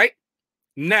 right?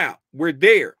 Now we're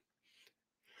there.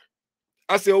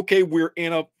 I said, okay, we're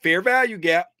in a fair value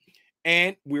gap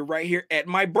and we're right here at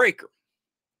my breaker,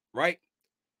 right?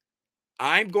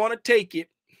 I'm going to take it.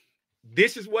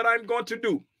 This is what I'm going to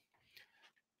do.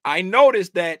 I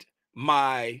noticed that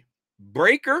my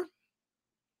breaker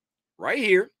right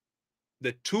here,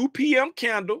 the 2 p.m.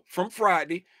 candle from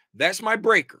Friday, that's my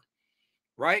breaker,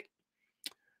 right?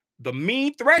 The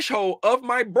mean threshold of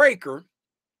my breaker,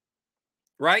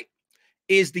 right,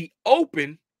 is the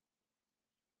open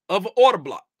of an order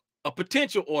block, a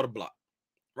potential order block,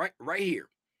 right? Right here,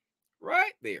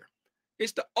 right there.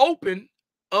 It's the open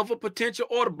of a potential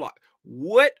order block.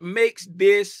 What makes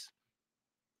this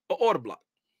an order block,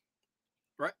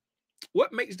 right?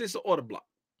 What makes this an order block?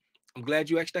 I'm glad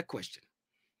you asked that question.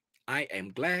 I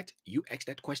am glad you asked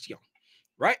that question,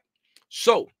 right?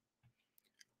 So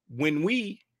when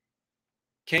we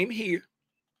came here,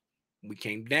 we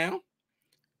came down,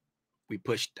 we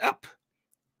pushed up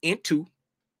into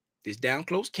this down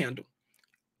close candle,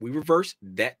 we reversed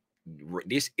that.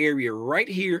 This area right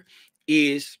here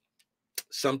is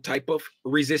some type of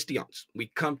resistance.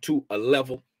 We come to a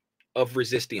level of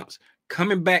resistance.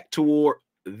 Coming back toward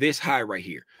this high right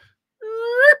here,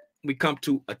 we come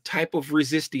to a type of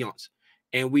resistance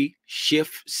and we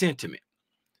shift sentiment.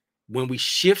 When we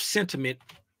shift sentiment,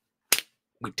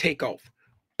 we take off.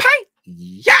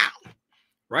 Yeah,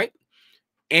 right?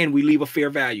 And we leave a fair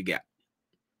value gap,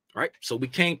 right? So we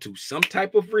came to some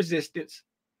type of resistance,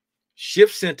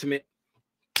 shift sentiment,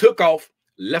 took off,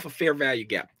 left a fair value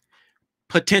gap,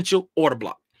 potential order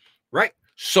block, right?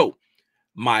 So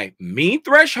my mean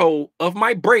threshold of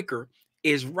my breaker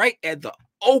is right at the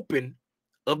open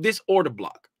of this order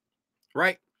block,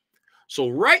 right? So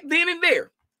right then and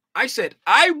there, I said,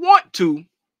 I want to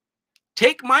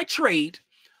take my trade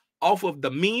off of the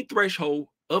mean threshold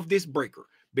of this breaker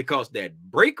because that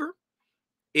breaker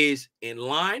is in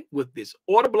line with this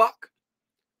order block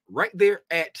right there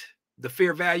at the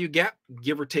fair value gap,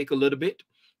 give or take a little bit,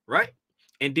 right?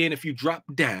 And then if you drop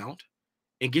down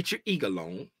and get your eagle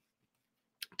on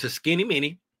to Skinny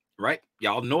Mini, right?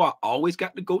 Y'all know I always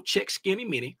got to go check Skinny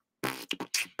Mini.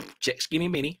 Check Skinny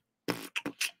Mini.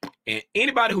 And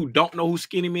anybody who don't know who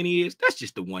Skinny Mini is, that's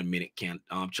just the 1 minute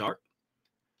chart.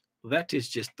 That is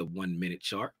just the 1 minute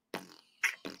chart.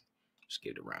 Let's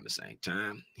get it around the same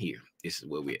time. Here, this is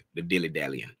where we're at, the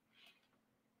dilly-dallying.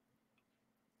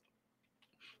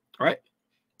 All right.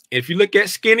 If you look at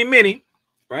Skinny Mini,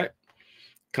 right?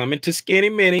 Coming to Skinny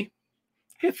Mini.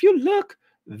 If you look,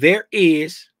 there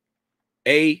is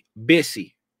a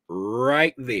BISI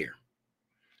right there.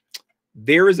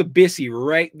 There is a BISI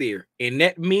right there. And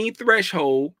that mean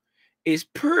threshold is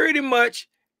pretty much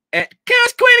at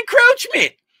consequent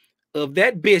encroachment of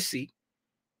that BISI,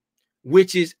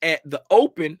 which is at the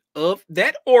open of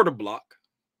that order block,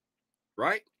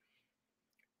 right?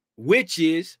 Which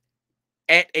is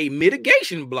at a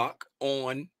mitigation block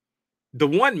on the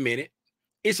 1 minute.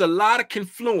 It's a lot of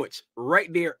confluence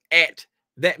right there at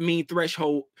that mean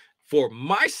threshold. For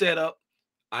my setup,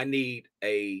 I need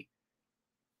a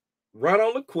run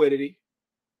on liquidity,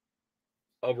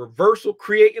 a reversal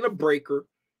creating a breaker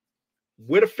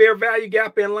with a fair value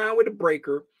gap in line with the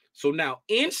breaker. So now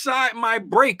inside my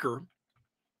breaker,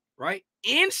 right?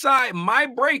 Inside my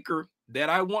breaker that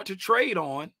I want to trade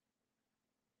on,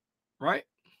 right?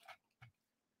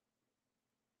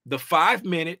 The 5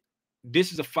 minute,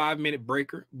 this is a 5 minute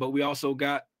breaker, but we also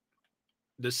got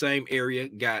the same area,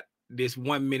 got this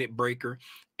 1 minute breaker,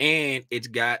 and it's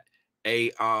got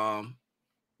a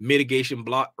mitigation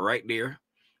block right there,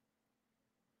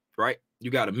 right? You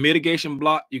got a mitigation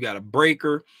block, you got a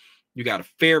breaker, you got a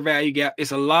fair value gap.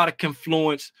 It's a lot of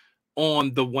confluence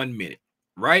on the 1 minute,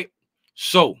 right?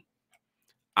 So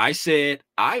I said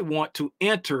I want to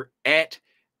enter at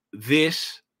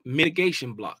this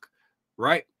mitigation block,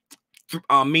 right?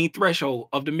 Mean threshold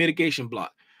of the mitigation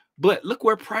block. But look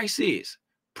where price is.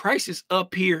 Price is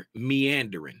up here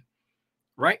meandering,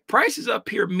 right? Price is up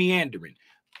here meandering.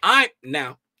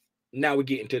 Now we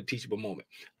get into the teachable moment.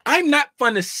 I'm not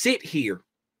going to sit here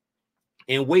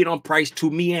and wait on price to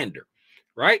meander,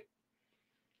 right?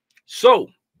 So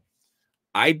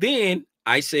I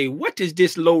say, what is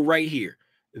this low right here?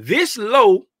 This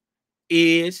low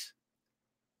is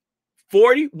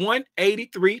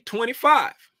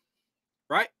 41.8325,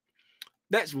 right?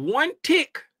 That's one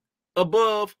tick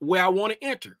above where I want to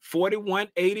enter.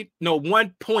 41.80, no,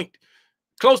 1 point,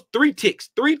 close, 3 ticks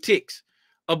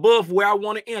above where I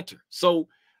want to enter. So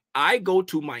I go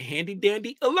to my handy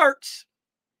dandy alerts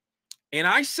and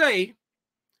I say,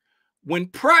 when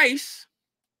price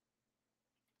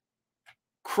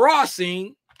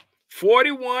crossing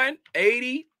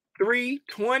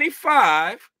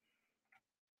 41.8325,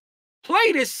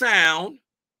 play this sound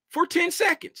for 10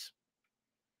 seconds.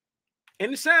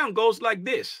 And the sound goes like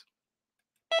this.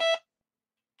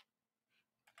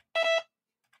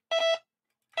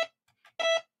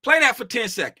 Play that for 10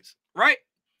 seconds, right?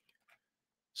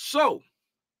 So,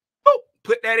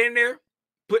 put that in there,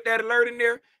 put that alert in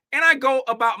there, and I go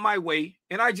about my way,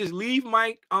 and I just leave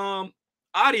my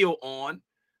audio on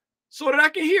so that I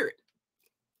can hear it.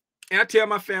 And I tell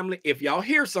my family, if y'all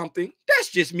hear something, that's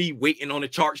just me waiting on the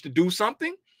charts to do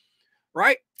something,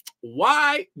 right?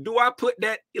 Why do I put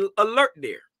that alert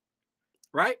there,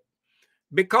 right?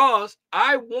 Because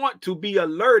I want to be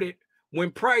alerted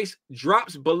when price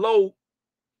drops below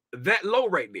that low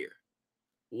right there.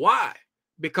 Why?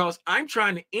 Because I'm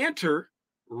trying to enter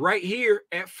right here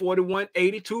at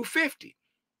 41.8250,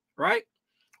 right?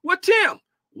 Well, Tim,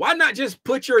 why not just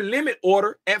put your limit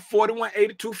order at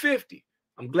 41.8250?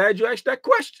 I'm glad you asked that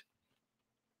question,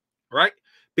 right?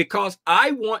 Because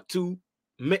I want to,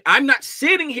 I'm not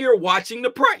sitting here watching the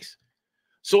price.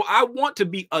 So I want to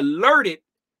be alerted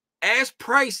as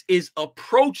price is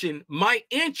approaching my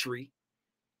entry,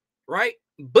 right?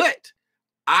 But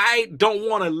I don't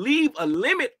want to leave a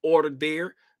limit order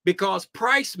there because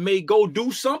price may go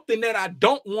do something that I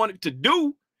don't want it to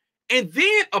do and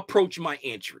then approach my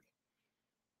entry,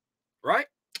 right?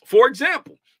 For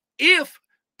example, if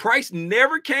price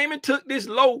never came and took this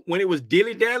low when it was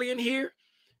dilly-dallying here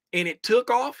and it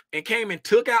took off and came and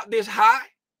took out this high,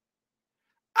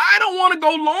 I don't want to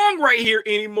go long right here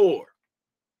anymore.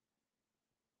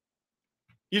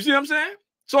 You see what I'm saying?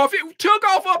 So if it took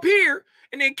off up here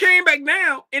and then came back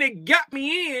down and it got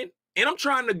me in and I'm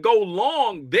trying to go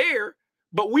long there,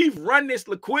 but we've run this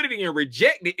liquidity and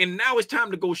rejected and now it's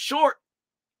time to go short,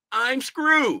 I'm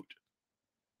screwed,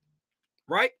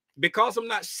 right? Because I'm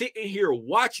not sitting here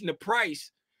watching the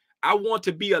price, I want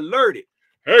to be alerted.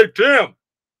 Hey, Tim,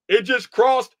 it just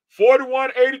crossed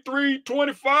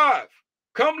 41.8325.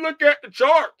 Come look at the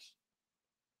charts.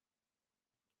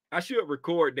 I should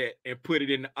record that and put it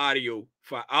in the audio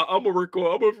file. I'm gonna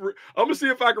record. I'm gonna see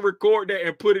if I can record that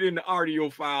and put it in the audio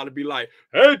file and be like,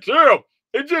 "Hey Tim,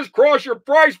 it just crossed your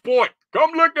price point.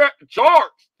 Come look at the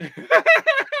charts."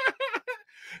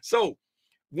 So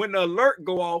when the alert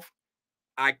go off,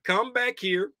 I come back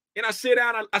here and I sit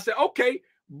down. I say, "Okay,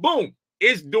 boom,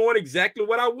 it's doing exactly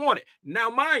what I wanted." Now,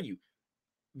 mind you,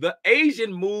 the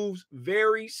Asian moves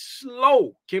very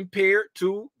slow compared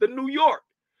to the New York,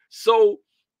 so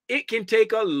it can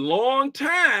take a long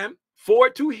time for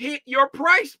it to hit your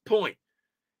price point.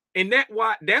 And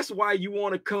that's why you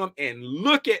want to come and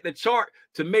look at the chart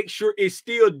to make sure it's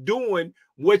still doing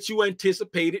what you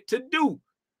anticipate it to do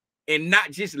and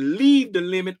not just leave the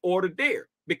limit order there,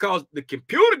 because the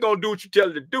computer gonna do what you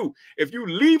tell it to do. If you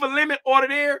leave a limit order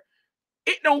there,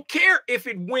 it don't care if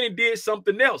it went and did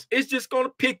something else. It's just gonna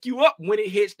pick you up when it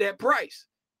hits that price.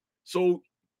 So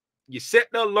you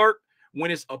set the alert when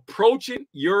it's approaching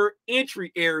your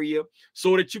entry area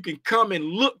so that you can come and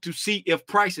look to see if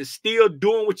price is still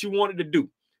doing what you wanted to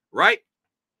do. right?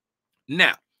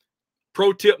 Now,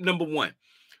 pro tip number 1.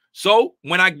 So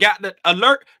when I got the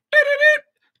alert,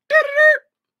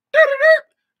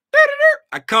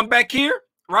 I come back here,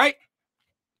 right?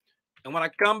 And when I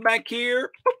come back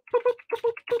here,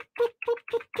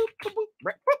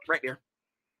 right there,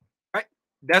 right?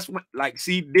 That's when, like,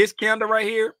 see this candle right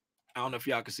here. I don't know if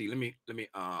y'all can see. Let me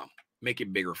make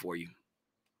it bigger for you.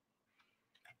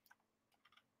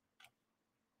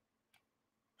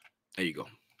 There you go.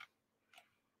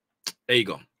 There you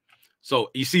go.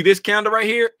 So you see this candle right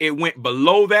here? It went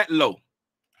below that low.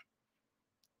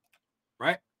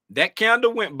 Right? That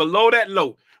candle went below that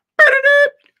low.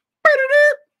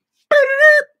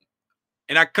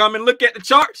 And I come and look at the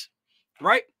charts,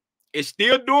 right? It's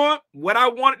still doing what I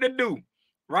wanted to do,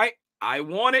 right? I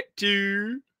want it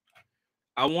to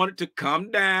come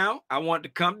down. I want it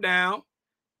to come down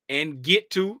and get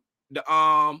to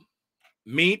the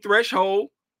mean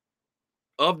threshold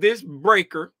of this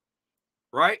breaker,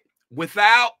 right?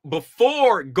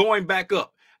 Before going back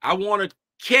up. I want to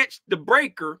catch the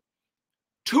breaker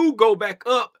to go back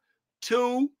up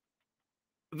to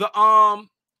the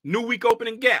new week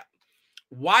opening gap.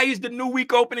 Why is the new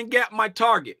week opening gap my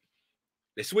target?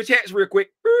 Let's switch hats real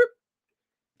quick.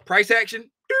 Price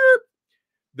action.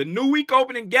 The new week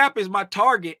opening gap is my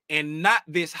target and not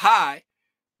this high,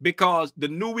 because the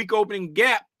new week opening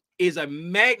gap is a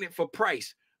magnet for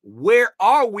price. Where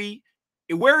are we?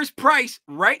 Where is price?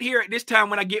 Right here at this time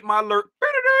when I get my alert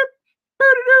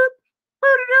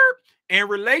in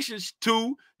relations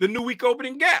to the new week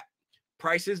opening gap.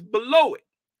 Price is below it,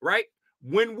 right?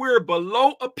 When we're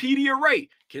below a PD array,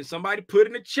 can somebody put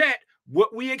in the chat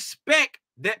what we expect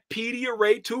that PD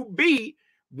array to be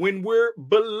when we're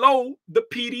below the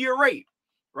PD array,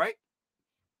 right?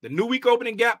 The new week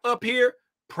opening gap up here,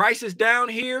 price is down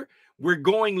here. We're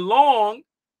going long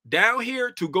down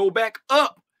here to go back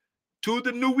up to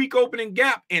the new week opening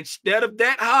gap instead of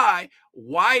that high.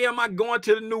 Why am I going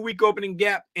to the new week opening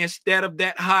gap instead of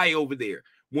that high over there?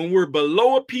 When we're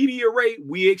below a PD array,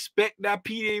 we expect that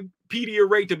PD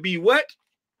array to be what?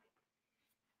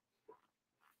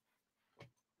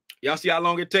 Y'all see how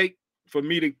long it take for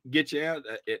me to get you out?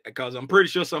 Because I'm pretty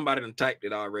sure somebody done typed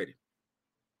it already,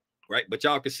 right? But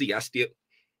y'all can see I'm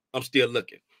still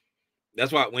looking.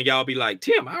 That's why when y'all be like,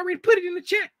 Tim, I already put it in the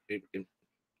chat.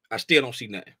 I still don't see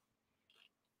nothing.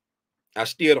 I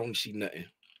still don't see nothing.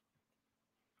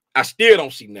 I still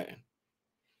don't see nothing.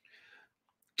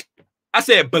 I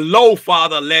said below,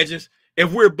 Father Legends.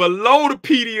 If we're below the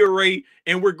PD array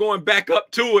and we're going back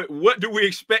up to it, what do we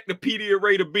expect the PD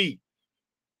array to be?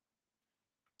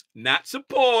 Not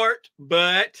support,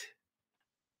 but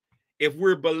if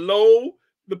we're below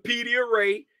the PD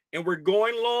array and we're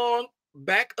going long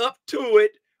back up to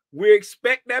it, we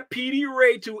expect that PD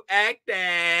array to act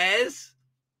as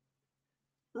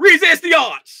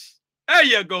resistance. There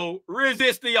you go.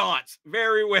 Resistance.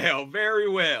 Very well. Very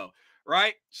well.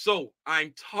 Right? So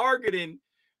I'm targeting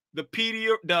the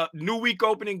new week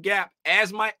opening gap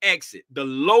as my exit. The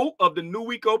low of the new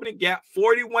week opening gap,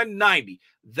 41.90.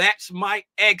 That's my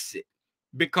exit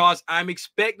because I'm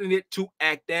expecting it to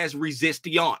act as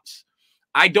resistance.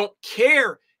 I don't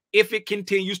care if it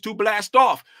continues to blast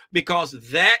off because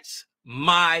that's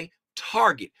my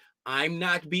target. I'm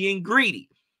not being greedy.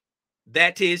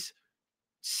 That is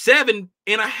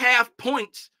 7.5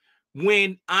 points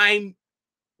when I'm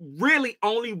really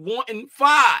only wanting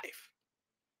 5.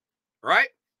 Right?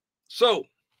 So,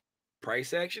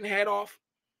 price action hat off,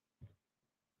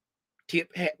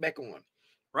 tip hat back on.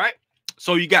 Right?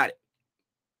 So, you got it.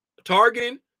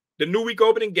 Targeting the new week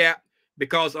opening gap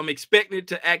because I'm expecting it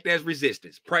to act as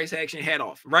resistance. Price action hat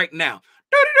off right now.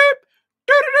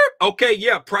 Okay,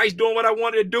 yeah, price doing what I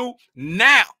wanted to do.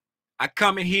 Now, I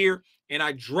come in here and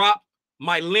I drop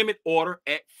my limit order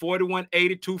at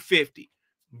 41.8250.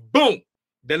 Boom.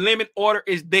 The limit order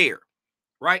is there.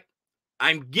 Right?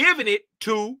 I'm giving it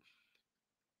to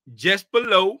just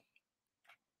below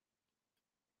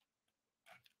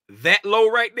that low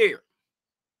right there,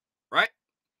 right?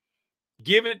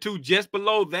 Giving it to just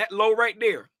below that low right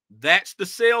there. That's the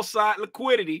sell side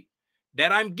liquidity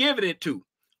that I'm giving it to.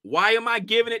 Why am I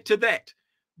giving it to that?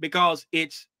 Because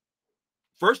it's,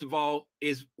 first of all,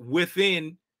 is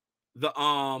within the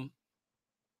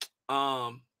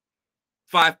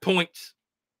 5 points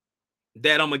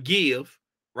that I'm gonna give,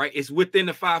 right? It's within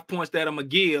the 5 points that I'm gonna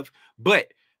give,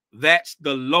 but that's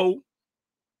the low.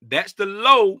 That's the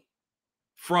low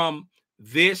from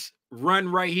this run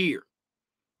right here,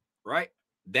 right?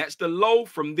 That's the low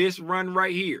from this run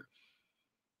right here.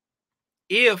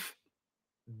 If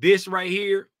this right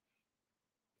here,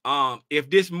 if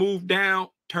this move down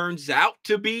turns out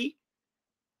to be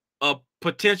a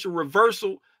potential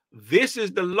reversal, this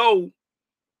is the low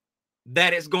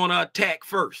that it's going to attack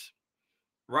first,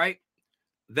 right?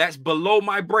 That's below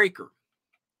my breaker,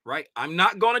 right? I'm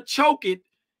not going to choke it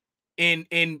and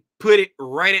put it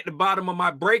right at the bottom of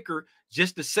my breaker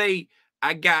just to say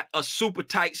I got a super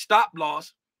tight stop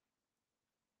loss,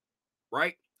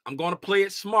 right? I'm going to play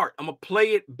it smart. I'm going to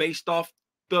play it based off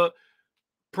the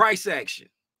price action,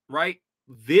 right?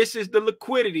 This is the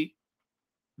liquidity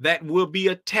that will be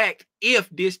attacked if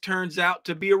this turns out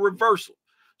to be a reversal.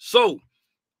 So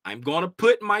I'm going to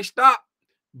put my stop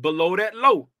below that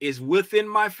low. It's within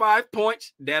my 5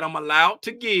 points that I'm allowed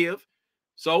to give.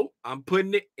 So I'm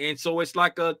putting it, and so it's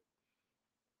like a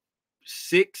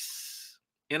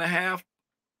 6.5.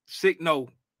 No,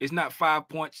 it's not 5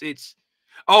 points. It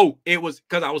was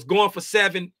because I was going for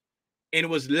 7 and it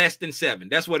was less than 7.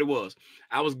 That's what it was.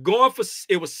 I was going for,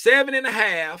 it was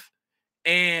 7.5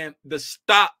 and the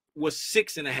stop was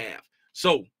 6.5.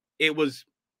 So it was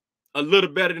a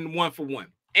little better than 1 for 1.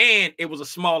 And it was a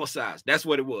smaller size. That's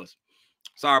what it was.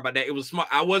 Sorry about that. It was small.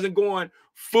 I wasn't going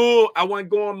full. I wasn't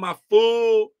going my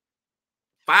full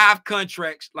 5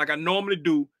 contracts like I normally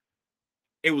do.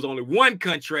 It was only 1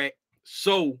 contract.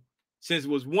 So since it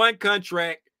was 1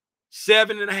 contract,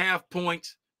 7.5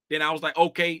 points, then I was like,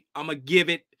 okay, I'm going to give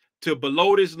it to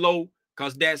below this low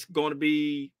because that's going to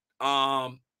be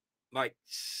like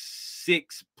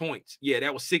 6 points. Yeah,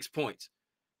 that was 6 points.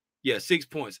 Yeah, 6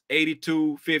 points.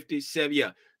 82, 57.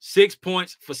 Yeah, 6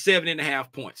 points for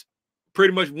 7.5 points.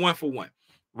 Pretty much 1 for 1,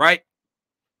 right?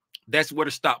 That's where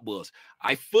the stop was.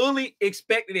 I fully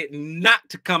expected it not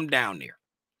to come down there,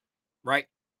 right?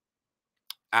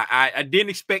 I didn't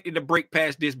expect it to break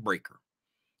past this breaker,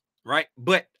 right?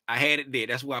 But I had it there.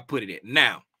 That's where I put it at.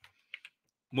 Now,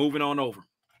 moving on over.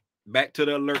 Back to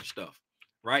the alert stuff,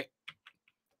 right?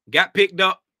 Got picked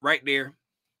up right there.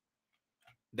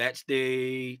 That's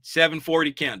the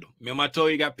 740 candle. Remember I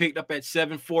told you got picked up at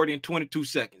 740 and 22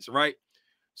 seconds, right?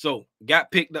 So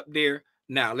got picked up there.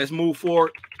 Now let's move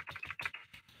forward.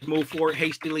 Move forward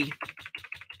hastily,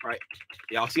 right?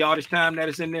 Y'all see all this time that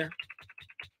it's in there?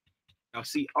 Y'all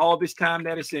see all this time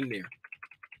that it's in there,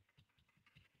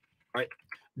 right?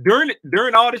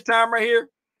 During all this time right here,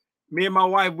 me and my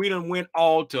wife, we done went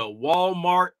all to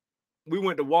Walmart. We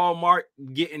went to Walmart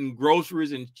getting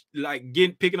groceries and like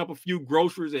picking up a few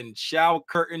groceries and shower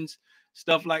curtains,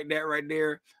 stuff like that right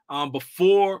there.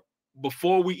 Before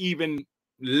we even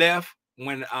left,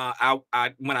 when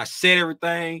I said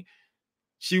everything,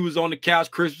 she was on the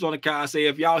couch, Chris was on the couch. I say,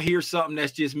 if y'all hear something,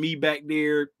 that's just me back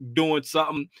there doing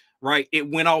something, right? It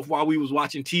went off while we was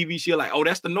watching TV. She was like, oh,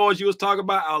 that's the noise you was talking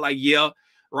about? I was like, yeah,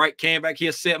 right. Came back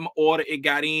here, set my order. It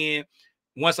got in.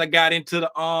 Once I got into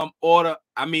the order,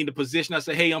 the position, I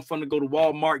said, hey, I'm finna go to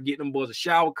Walmart, get them boys a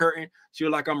shower curtain. She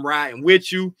was like, I'm riding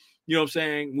with you. You know what I'm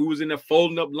saying? We was in there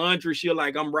folding up laundry. She was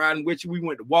like, I'm riding with you. We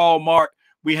went to Walmart.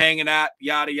 We hanging out,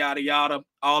 yada, yada, yada.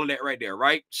 All of that right there,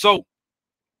 right? So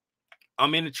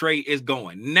I'm in the trade. It's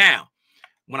going. Now,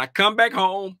 when I come back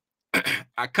home,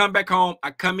 I come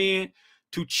in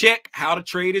to check how the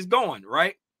trade is going,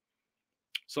 right?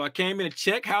 So I came in to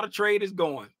check how the trade is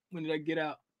going. When did I get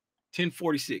out?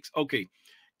 10:46. Okay.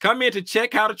 Come in to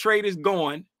check how the trade is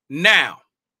going. Now,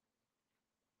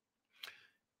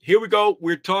 here we go.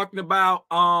 We're talking about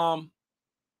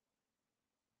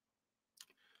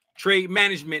trade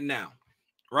management now,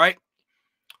 right?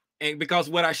 And because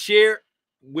what I shared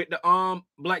with the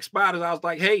Black Spiders, I was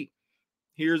like, hey,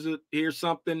 here's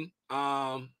something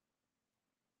that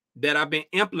I've been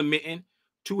implementing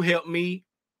to help me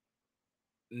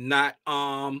not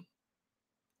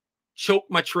choke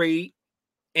my trade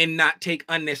and not take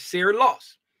unnecessary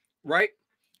loss, right?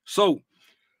 So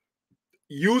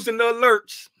using the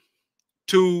alerts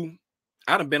to,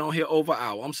 I done been on here over an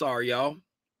hour. I'm sorry, y'all.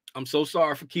 I'm so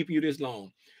sorry for keeping you this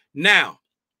long. Now,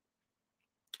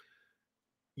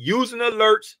 using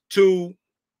alerts to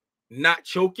not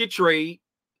choke your trade,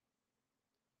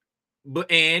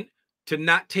 and to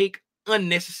not take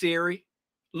unnecessary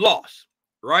loss,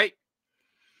 right?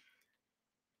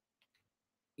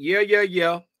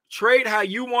 Yeah. Trade how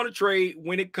you want to trade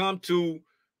when it comes to,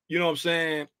 you know what I'm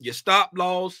saying, your stop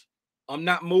loss. I'm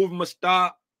not moving my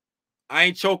stop. I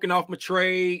ain't choking off my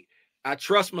trade. I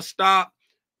trust my stop.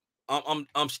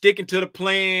 I'm sticking to the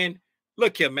plan.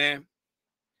 Look here, man.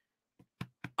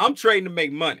 I'm trading to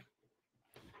make money.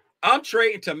 I'm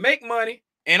trading to make money,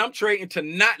 and I'm trading to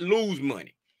not lose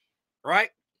money, right?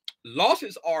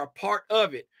 Losses are a part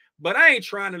of it, but I ain't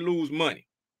trying to lose money,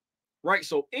 right?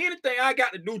 So anything I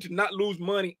got to do to not lose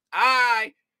money,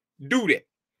 I do that.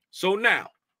 So now,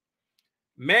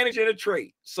 managing a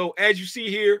trade. So as you see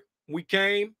here, we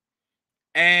came,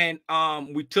 And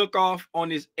we took off on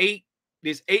this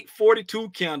 842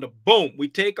 candle. Boom, we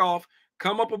take off,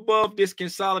 come up above this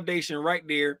consolidation right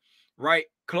there, right?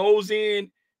 Close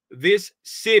in this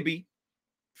SIBI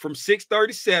from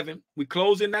 637. We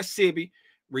close in that SIBI,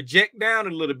 reject down a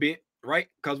little bit, right?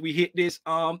 Because we hit this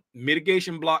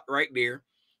mitigation block right there,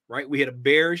 right? We hit a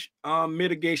bearish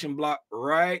mitigation block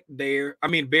right there. I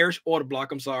mean, bearish order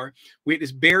block. I'm sorry. We hit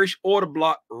this bearish order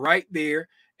block right there,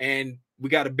 and we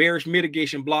got a bearish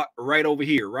mitigation block right over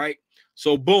here, right?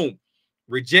 So boom,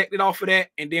 rejected off of that,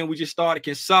 and then we just started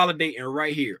consolidating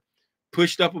right here.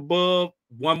 Pushed up above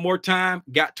one more time,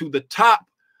 got to the top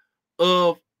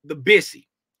of the BISI,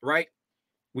 right?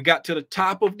 We got to the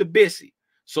top of the BISI.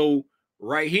 So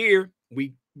right here,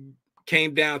 we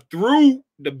came down through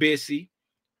the BISI,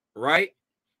 right?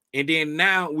 And then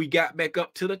now we got back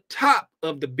up to the top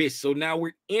of the BISI. So now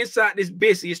we're inside this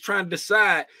BISI. It's trying to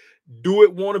decide, do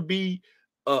it want to be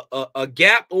a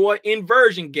gap or an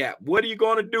inversion gap? What are you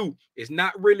going to do? It's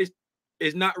not really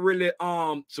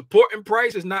supporting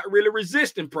price. It's not really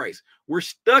resisting price. We're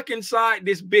stuck inside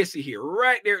this BISI here,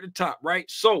 right there at the top, right?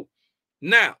 So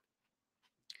now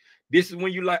this is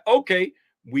when you like, okay,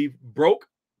 we broke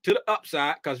to the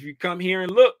upside, because if you come here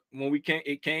and look, when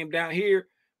it came down here.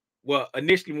 Well,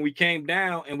 initially when we came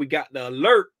down and we got the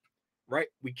alert, right?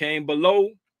 We came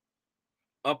below,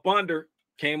 up under,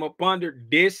 came up under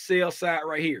this sell side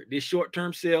right here, this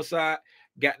short-term sell side,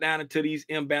 got down into these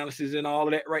imbalances and all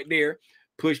of that right there,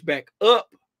 pushed back up,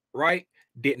 right?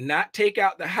 Did not take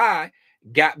out the high,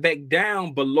 got back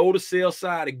down below the sell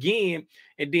side again,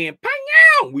 and then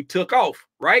bang, we took off,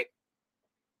 right?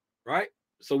 Right?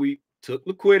 So we took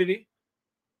liquidity,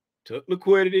 took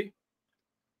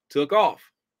off,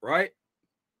 right?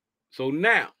 So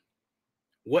now,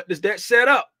 what does that set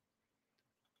up?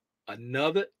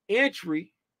 Another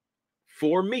entry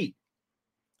for me.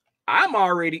 I'm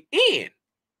already in.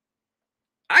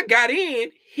 I got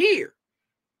in here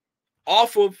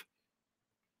off of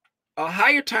a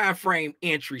higher time frame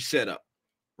entry setup,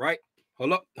 right?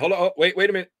 Hold up. Wait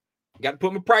a minute. Got to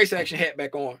put my price action hat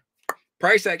back on.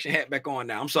 Price action hat back on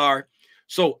now. I'm sorry.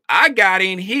 So I got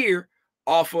in here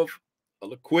off of a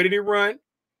liquidity run,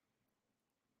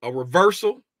 a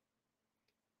reversal.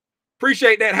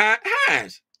 Appreciate that,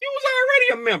 Hines. You was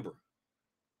already a member.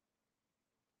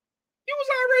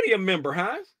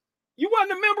 Hines. You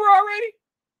wasn't a member already?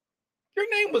 Your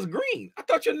name was green. I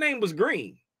thought your name was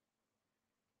green.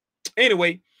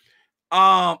 Anyway,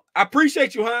 I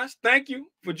appreciate you, Hines. Thank you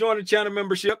for joining the channel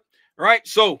membership. All right,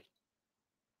 so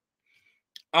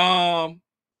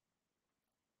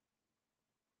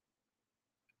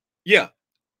yeah,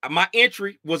 my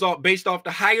entry was all based off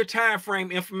the higher time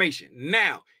frame information.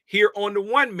 Now, here on the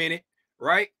 1 minute,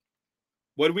 right?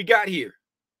 What do we got here?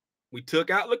 We took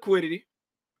out liquidity,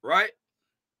 right?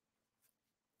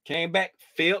 Came back,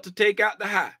 failed to take out the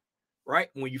high, right?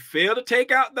 When you fail to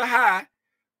take out the high,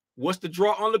 what's the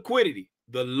draw on liquidity?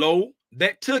 The low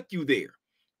that took you there,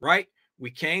 right? We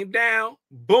came down,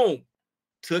 boom,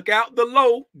 took out the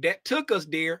low that took us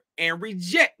there and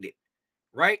rejected,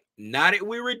 right? Now that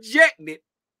we rejected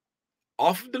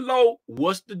off of the low,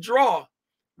 what's the draw,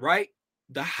 right?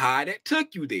 The high that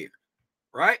took you there,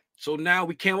 right? So now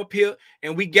we came up here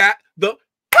and we got the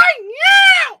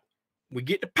pang-yow. We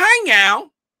get the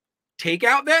pang-yow, take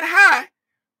out that high.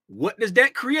 What does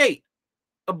that create?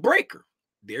 A breaker.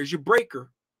 There's your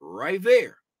breaker right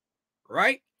there,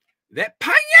 right? That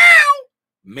pang-yow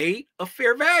made a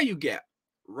fair value gap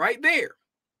right there.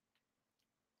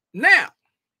 Now,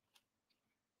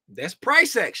 that's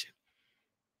price action,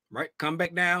 right? Come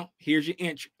back down. Here's your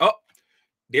entry. Oh,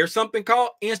 there's something called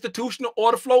institutional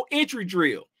order flow entry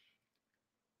drill.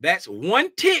 That's one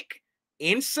tick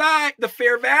inside the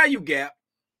fair value gap.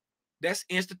 That's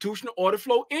institutional order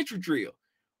flow entry drill.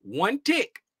 One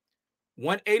tick,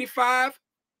 185,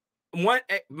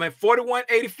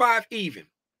 41.85 even,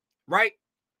 right?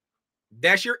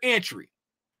 That's your entry.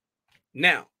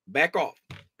 Now, back off.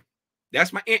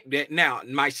 That's my now.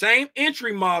 My same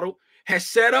entry model has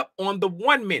set up on the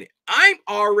 1 minute. I'm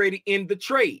already in the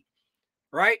trade,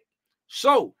 right?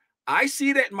 So I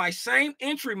see that my same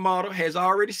entry model has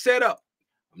already set up.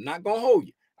 I'm not going to hold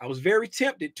you. I was very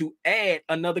tempted to add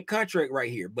another contract right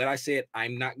here, but I said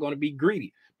I'm not going to be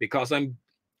greedy because I'm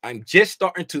just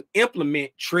starting to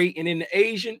implement trading in the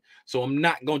Asian. So I'm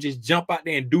not going to just jump out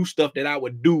there and do stuff that I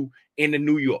would do in the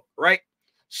New York, right?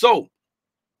 So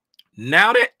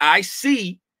now that I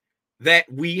see that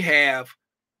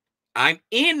I'm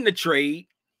in the trade,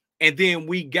 and then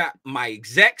we got my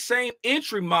exact same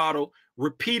entry model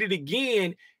repeated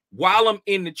again while I'm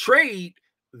in the trade.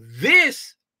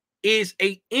 This is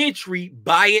an entry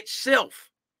by itself.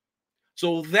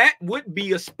 So that would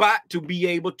be a spot to be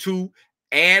able to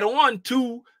add on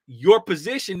to your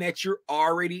position that you're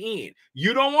already in.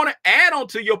 You don't want to add on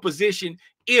to your position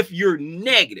if you're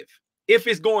negative. If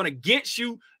it's going against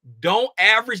you, don't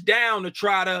average down to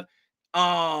try to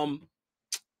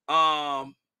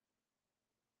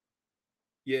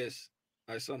yes,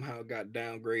 I somehow got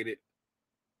downgraded.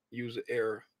 User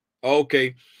error.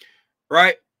 Okay.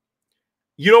 Right.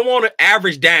 You don't want to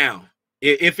average down.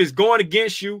 If it's going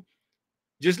against you,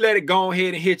 just let it go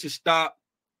ahead and hit your stop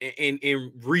and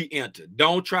re-enter.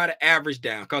 Don't try to average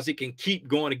down because it can keep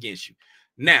going against you.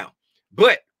 Now,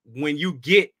 but when you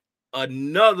get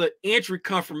another entry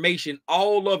confirmation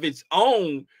all of its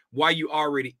own while you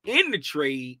already in the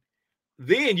trade,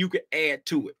 then you can add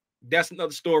to it. That's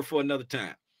another story for another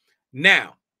time.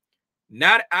 Now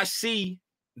that I see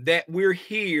that we're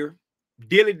here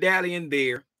dilly-dallying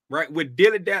there, right? With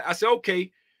dilly-dally, I said,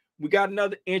 okay, we got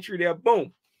another entry there.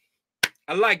 Boom.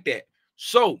 I like that.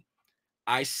 So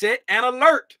I set an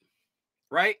alert,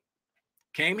 right?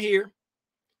 Came here.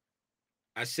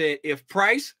 I said, if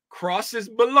price crosses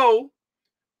below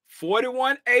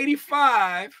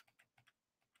 41.85,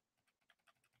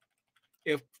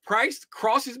 if price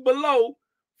crosses below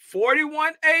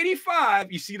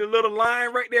 41.85, you see the little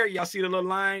line right there? Y'all see the little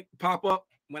line pop up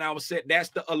when I was set? That's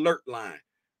the alert line,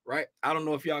 right? I don't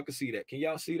know if y'all can see that. Can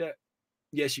y'all see that?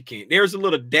 Yes, you can. There's a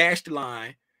little dashed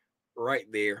line right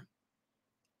there,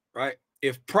 right?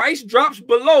 If price drops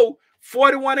below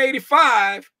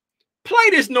 41.85, play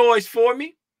this noise for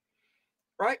me,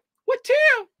 right? What,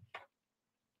 Tim?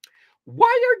 Why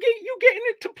are you getting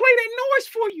it to play that noise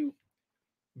for you?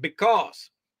 Because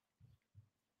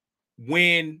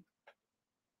when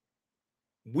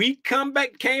we came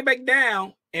back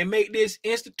down and make this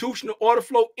institutional order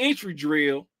flow entry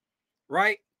drill,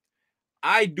 right?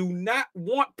 I do not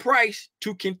want price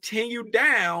to continue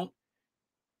down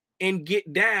and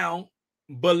get down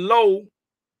below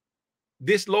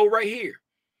this low right here.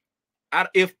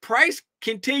 If price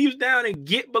continues down and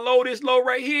get below this low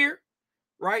right here,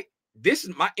 right? This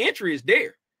is my entry is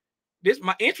there.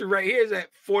 My entry right here is at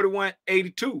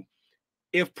 41.82.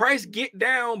 If price get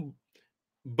down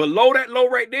below that low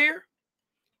right there,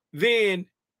 then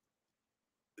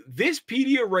this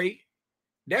PD array,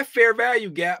 that fair value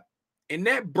gap, and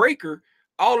that breaker,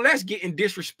 all that's getting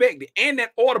disrespected. And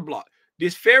that order block.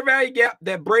 This fair value gap,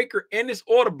 that breaker, and this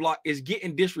order block is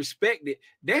getting disrespected.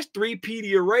 That's 3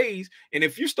 PD arrays. And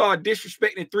if you start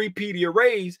disrespecting 3 PD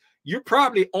arrays, you're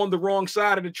probably on the wrong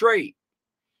side of the trade,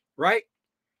 right?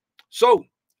 So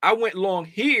I went long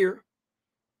here,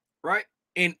 right?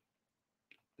 And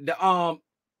the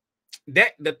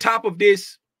top of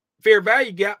this fair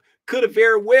value gap could have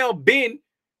very well been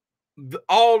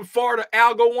all far the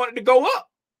algo wanted to go up.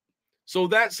 So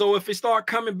if it start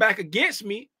coming back against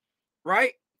me,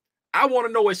 right, I want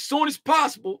to know as soon as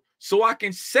possible so I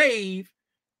can save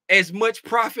as much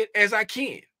profit as I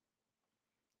can,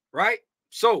 right?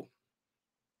 So,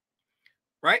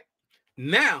 right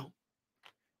now,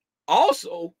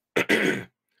 also that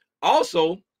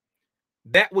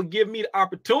would give me the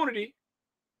opportunity,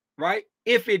 right?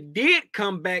 If it did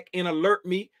come back and alert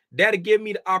me, that'll give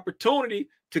me the opportunity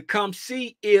to come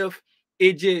see if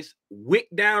it just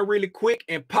wicked down really quick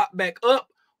and popped back up,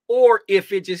 or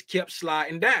if it just kept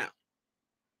sliding down,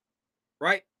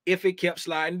 right? If it kept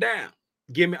sliding down,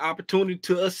 give me opportunity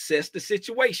to assess the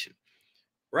situation,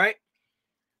 right?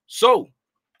 So,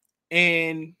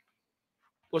 and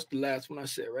what's the last one I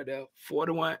said right there?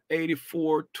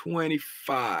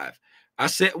 41.84.25. I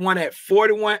set one at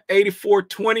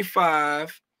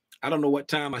 41.84.25. I don't know what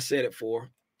time I set it for.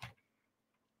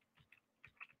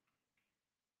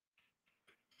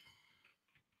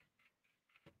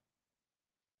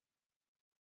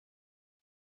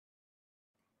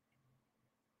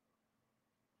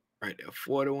 Right there,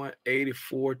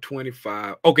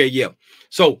 41.84.25. Okay, yeah.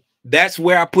 So that's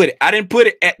where I put it. I didn't put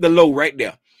it at the low right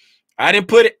there. I didn't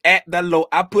put it at the low.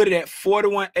 I put it at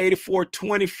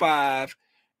 41.84.25,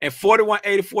 and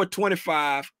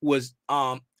 41.84.25 was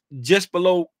just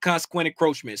below consequent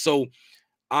encroachment. So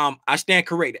I stand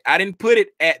corrected. I didn't put it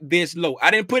at this low. I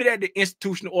didn't put it at the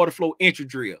institutional order flow entry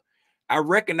drill. I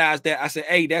recognized that. I said,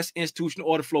 hey, that's institutional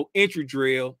order flow entry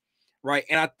drill, right?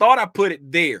 And I thought I put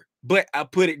it there, but I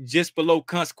put it just below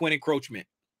consequent encroachment.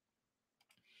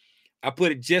 I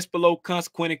put it just below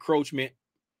consequent encroachment.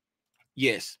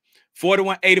 Yes.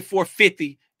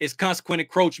 41.84.50 is consequent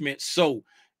encroachment. So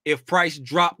if price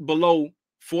dropped below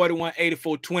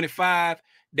 41.84.25,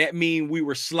 that means we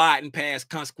were sliding past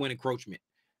consequent encroachment.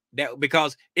 That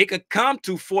because it could come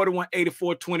to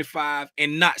 41.84.25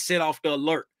 and not set off the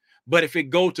alert. But if it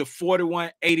go to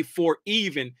 41.84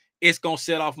 even, it's gonna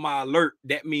set off my alert.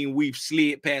 That means we've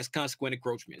slid past consequent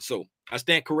encroachment. So I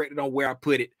stand corrected on where I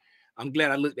put it. I'm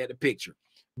glad I looked at the picture,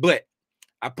 but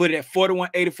I put it at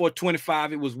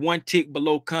 41.84.25. It was one tick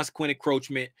below consequent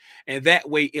encroachment. And that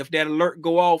way, if that alert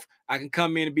go off, I can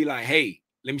come in and be like, hey,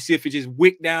 let me see if it just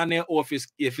wicked down there or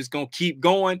if it's gonna keep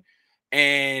going.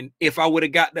 And if I would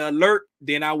have got the alert,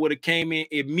 then I would have came in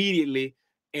immediately.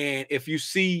 And if you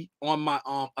see on my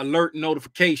alert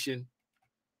notification,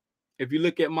 if you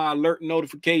look at my alert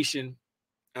notification,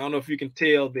 I don't know if you can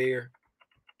tell there,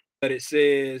 but it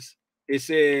says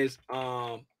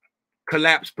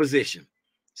collapse position.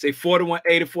 Say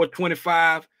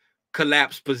 41.84.25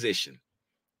 collapse position,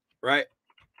 right?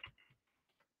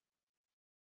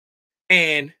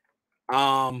 And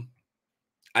I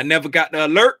never got the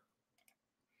alert.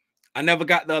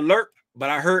 But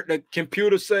I heard the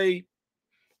computer say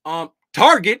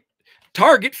target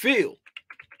filled.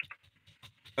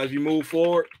 As you move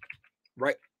forward,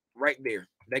 right there.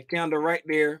 That candle right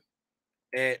there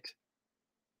at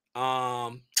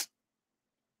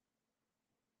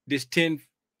this 10,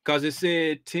 because it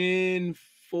said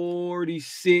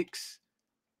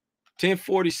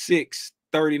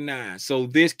 1046.39. So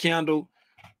this candle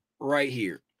right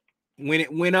here, when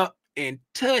it went up and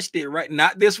touched it, right,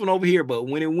 not this one over here, but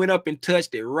when it went up and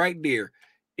touched it right there,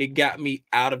 it got me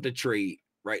out of the trade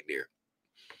right there.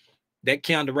 That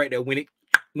candle right there, when it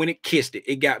kissed it,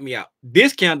 it got me out.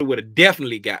 This candle would have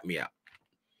definitely got me out,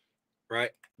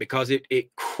 right? Because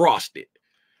it crossed it.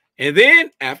 And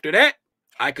then after that,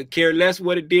 I could care less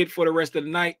what it did for the rest of the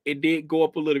night. It did go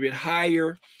up a little bit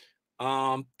higher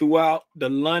throughout the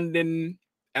London.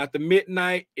 After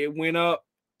midnight, it went up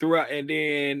throughout, and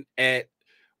then at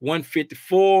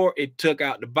 154, it took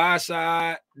out the buy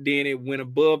side. Then it went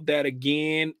above that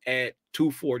again at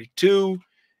 242,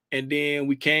 and then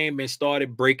we came and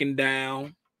started breaking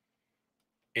down.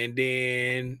 And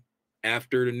then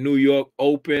after the New York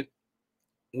Open,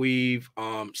 we've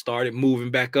started moving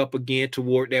back up again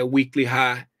toward that weekly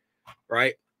high,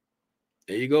 right?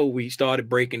 There you go. We started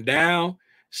breaking down.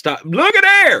 Stop. Look at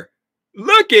there.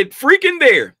 Look at freaking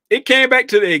there. It came back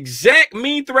to the exact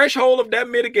mean threshold of that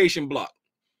mitigation block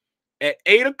at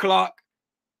 8 o'clock.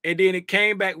 And then it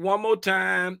came back one more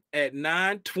time at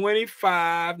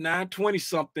 9:25, 9:20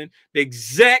 something, the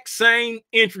exact same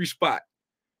entry spot.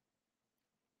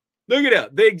 Look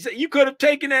at that. You could have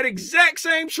taken that exact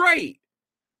same trade.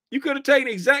 You could have taken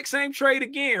the exact same trade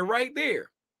again right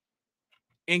there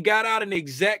and got out in the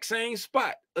exact same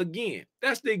spot again.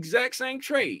 That's the exact same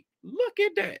trade. Look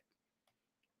at that.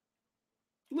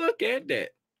 Look at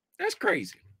that. That's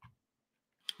crazy.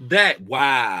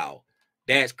 Wow.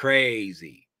 That's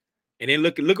crazy. And then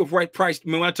look at right price.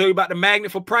 Remember when I told you about the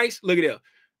magnet for price? Look at that.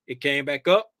 It came back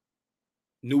up.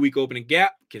 New week opening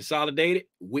gap, consolidated,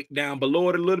 wick down below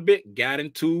it a little bit, got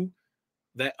into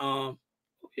that yeah,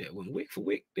 it went wick for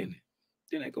wick, didn't it?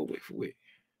 Didn't I go wick for wick?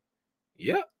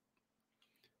 Yep.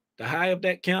 The high of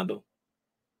that candle,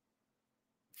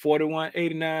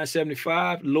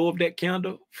 41.89.75. Low of that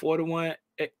candle,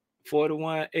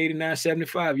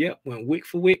 41.89.75. Yep, went wick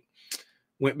for wick,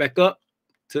 went back up,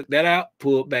 took that out,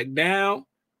 pulled back down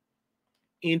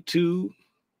into,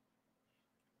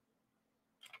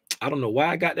 I don't know why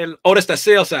I got that. Oh, that's the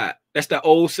sell side. That's the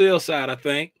old sell side, I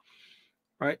think.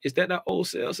 Right? Is that the old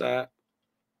sell side?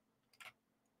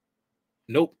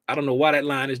 Nope. I don't know why that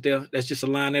line is there. That's just a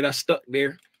line that I stuck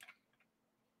there.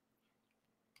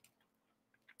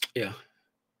 Yeah.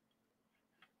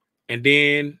 And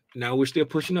then now we're still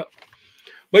pushing up.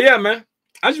 But yeah, man,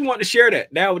 I just wanted to share that.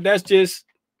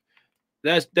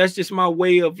 That's just my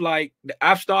way of, like,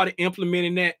 I've started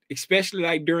implementing that, especially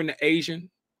like during the Asian,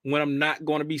 when I'm not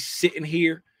going to be sitting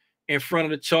here in front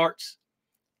of the charts.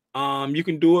 You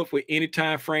can do it for any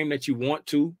time frame that you want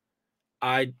to.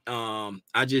 I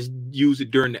just use it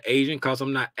during the Asian because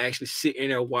I'm not actually sitting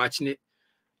there watching it.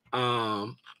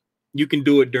 You can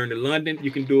do it during the London. You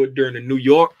can do it during the New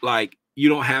York. Like, you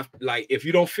don't have, like, if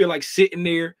you don't feel like sitting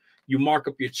there, you mark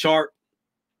up your chart.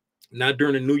 Now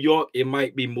during the New York, it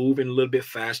might be moving a little bit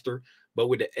faster, but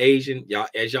with the Asian, y'all,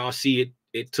 as y'all see it,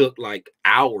 it took like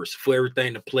hours for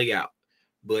everything to play out.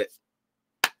 But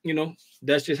you know,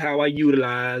 that's just how I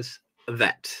utilize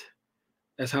that.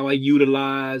 That's how I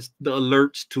utilize the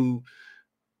alerts to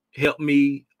help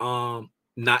me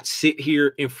not sit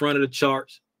here in front of the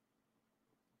charts,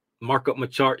 mark up my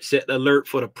chart, set the alert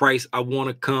for the price I want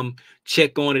to come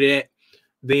check on it at.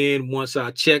 Then once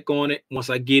I check on it, once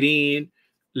I get in,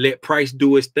 let price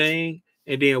do its thing.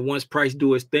 And then once price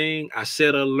do its thing, I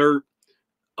set an alert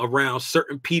around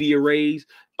certain PD arrays.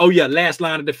 Oh yeah, last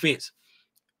line of defense.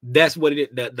 That's what it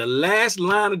is. The last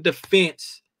line of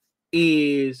defense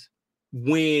is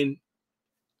when,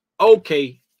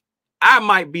 okay, I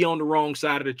might be on the wrong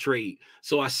side of the trade.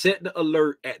 So I set the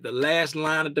alert at the last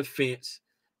line of defense.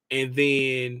 And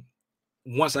then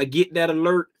once I get that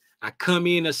alert, I come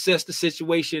in, assess the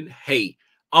situation. Hey,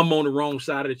 I'm on the wrong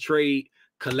side of the trade,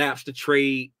 collapse the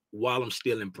trade while I'm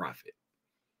still in profit,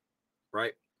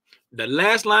 right? The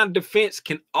last line of defense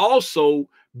can also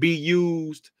be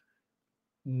used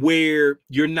where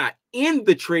you're not in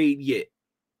the trade yet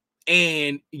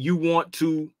and you want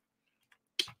to,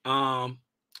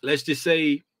 let's just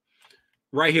say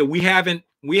right here, we haven't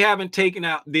taken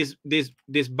out this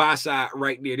buy side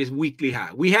right there, this weekly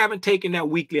high. We haven't taken that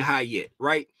weekly high yet,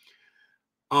 right?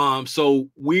 So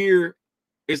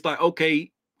it's like,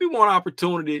 okay, we want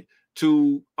opportunity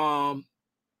to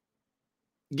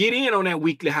get in on that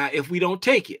weekly high if we don't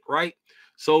take it, right?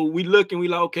 So we look and we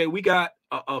like, okay, we got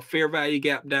a fair value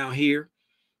gap down here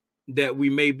that we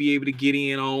may be able to get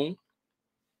in on,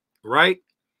 right?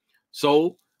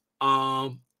 So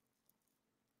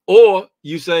or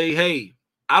you say, hey,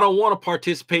 I don't want to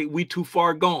participate, we too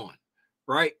far gone,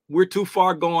 right? We're too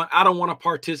far gone, I don't want to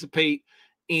participate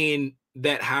in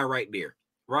that high right there,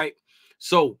 right?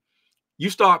 So you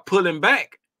start pulling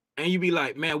back and you be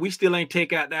like, man, we still ain't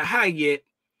take out that high yet.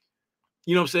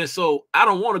 You know what I'm saying? So I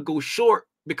don't want to go short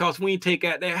because we ain't take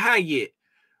out that high yet.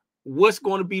 What's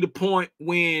going to be the point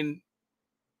when,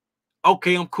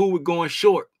 okay, I'm cool with going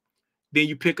short? Then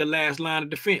you pick a last line of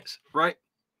defense, right?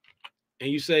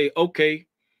 And you say, okay,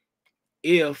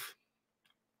 if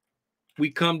we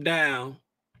come down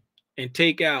and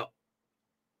take out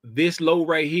this low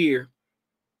right here,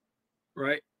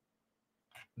 right,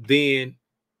 then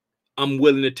I'm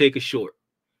willing to take a short,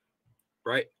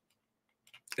 right?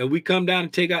 And we come down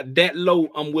and take out that low,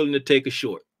 I'm willing to take a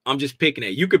short. I'm just picking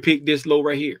that. You could pick this low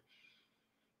right here.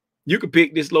 You could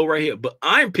pick this low right here, but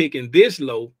I'm picking this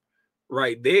low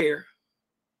right there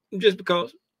just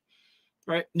because,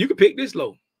 right? You could pick this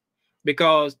low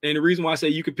because, and the reason why I say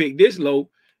you could pick this low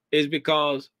is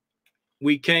because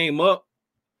we came up,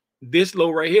 this low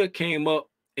right here came up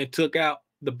and took out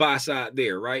the buy side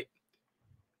there, right?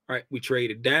 Right. We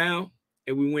traded down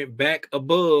and we went back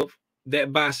above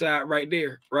that buy side right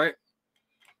there, right?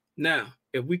 Now,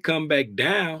 if we come back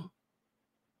down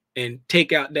and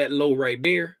take out that low right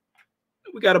there,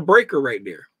 we got a breaker right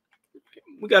there.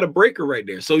 We got a breaker right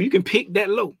there. So you can pick that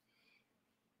low,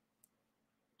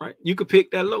 right? You can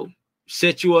pick that low,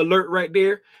 set your alert right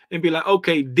there and be like,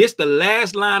 okay, this the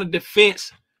last line of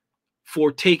defense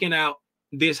for taking out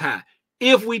this high.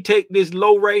 If we take this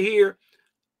low right here,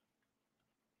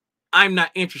 I'm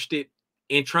not interested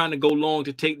in trying to go long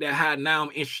to take that high. Now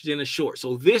I'm interested in a short.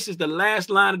 So this is the last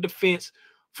line of defense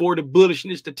for the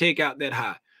bullishness to take out that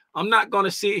high. I'm not going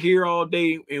to sit here all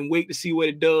day and wait to see what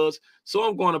it does. So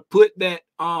I'm going to put that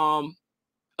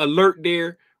alert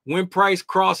there. When price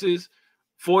crosses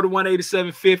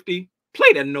 4187.50,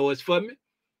 play that noise for me.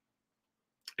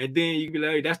 And then you can be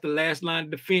like, hey, that's the last line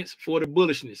of defense for the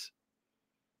bullishness.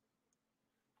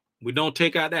 We don't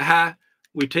take out that high.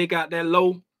 We take out that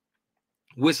low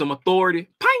with some authority.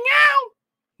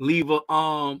 Leave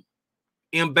a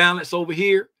imbalance over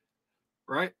here,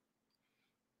 right?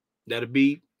 That'll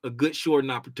be a good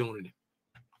shorting opportunity.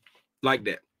 Like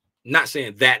that. Not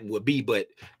saying that would be, but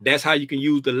that's how you can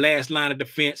use the last line of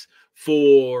defense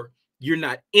for you're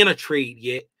not in a trade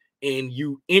yet and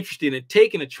you interested in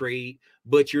taking a trade,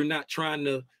 but you're not trying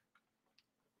to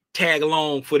tag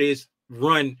along for this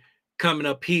run coming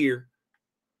up here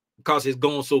because it's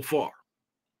gone so far.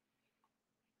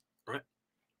 Right?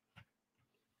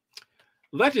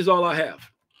 That is all I have.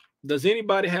 Does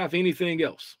anybody have anything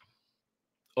else?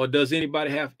 Or does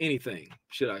anybody have anything,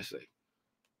 should I say?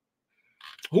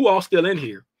 Who all still in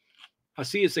here? I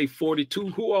see it say 42.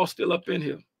 Who all still up in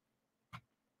here?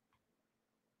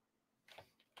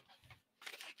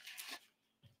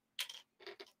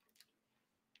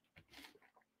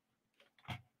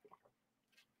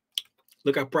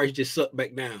 Look how price just sucked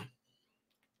back down.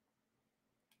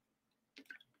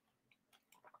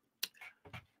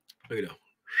 Look at that.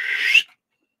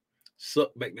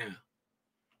 Sucked back down.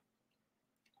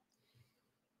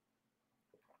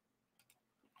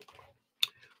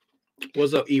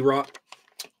 What's up, E-Rock?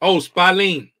 Oh,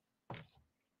 Spylene.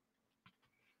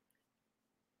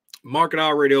 Market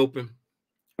already open.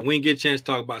 We didn't get a chance to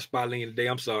talk about Spylene today.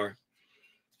 I'm sorry.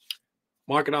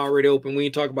 Market already open. We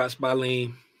ain't talk about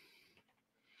Spylene.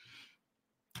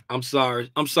 I'm sorry.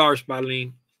 I'm sorry,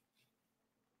 Spylene.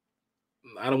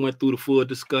 I done went through the full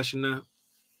discussion now.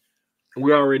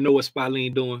 We already know what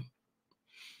Spylene doing.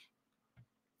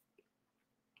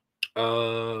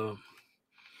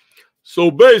 So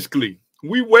basically,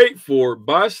 we wait for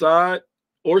buy side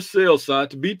or sell side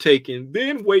to be taken,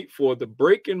 then wait for the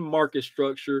break in market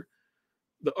structure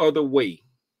the other way.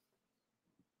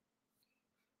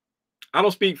 I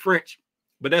don't speak French,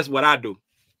 but that's what I do.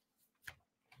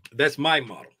 That's my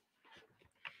model.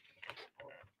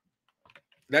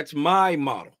 That's my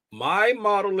model. My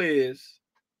model is,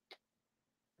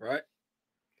 right?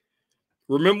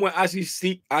 Remember when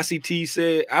ICT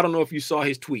said, I don't know if you saw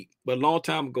his tweet, but a long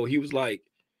time ago, he was like,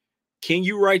 can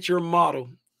you write your model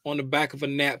on the back of a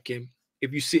napkin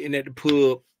if you're sitting at the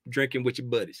pub drinking with your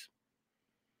buddies?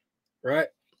 Right?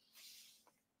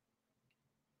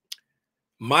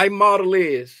 My model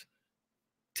is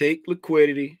take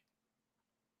liquidity,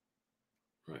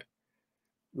 right?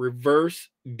 Reverse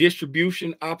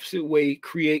distribution opposite way,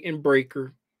 create and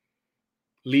breaker,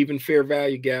 leaving fair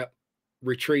value gap,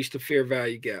 retrace the fair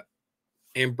value gap,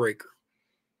 and breaker.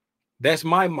 That's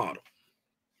my model,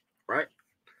 right?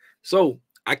 So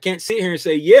I can't sit here and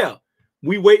say, yeah,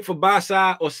 we wait for buy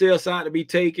side or sell side to be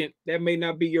taken. That may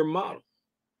not be your model.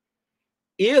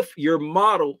 If your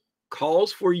model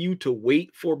calls for you to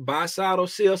wait for buy side or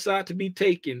sell side to be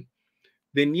taken,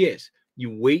 then yes,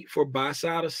 you wait for buy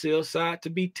side or sell side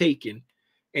to be taken.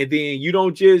 And then you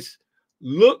don't just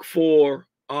look for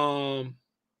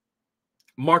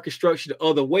market structure the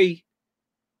other way,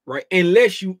 right?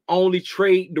 Unless you only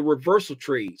trade the reversal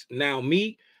trades. Now,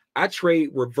 me, I trade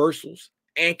reversals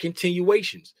and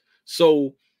continuations.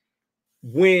 So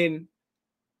when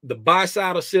the buy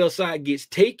side or sell side gets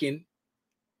taken,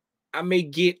 I may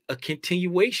get a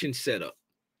continuation setup,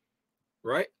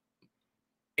 right?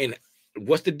 And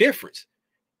what's the difference?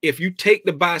 If you take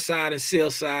the buy side and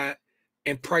sell side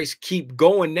and price keep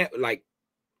going that, like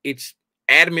it's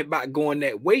adamant about going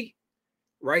that way,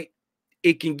 right?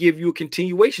 It can give you a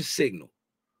continuation signal.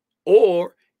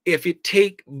 Or if it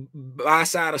take buy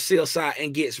side or sell side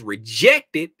and gets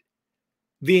rejected,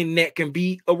 then that can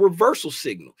be a reversal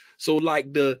signal. So like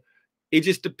it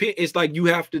just depends. It's like you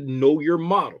have to know your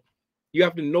model. You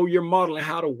have to know your model and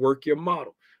how to work your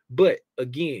model. But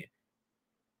again,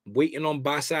 waiting on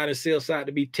buy side and sell side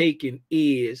to be taken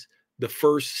is the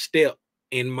first step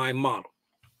in my model.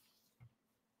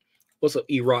 What's up,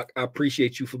 E-Rock? I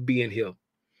appreciate you for being here.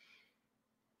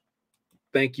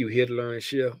 Thank you, here to learn and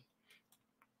share.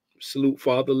 Salute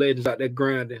Father Legends out there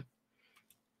grinding.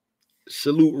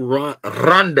 Salute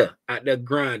Rhonda out there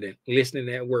grinding, listening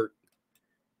at work.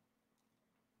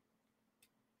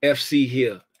 FC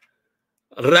here.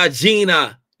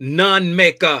 Rajina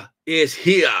Non-Maker is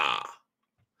here.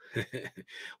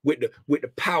 with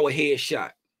the power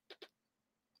headshot.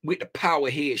 With the power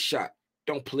headshot.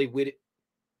 Don't play with it.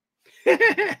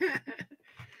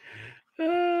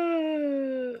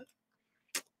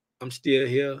 I'm still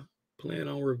here, planning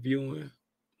on reviewing.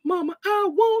 Mama, I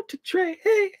want to trade.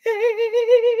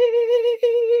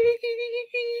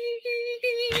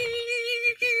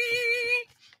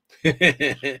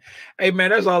 Hey, man,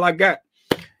 that's all I got.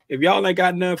 If y'all ain't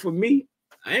got nothing for me,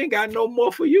 I ain't got no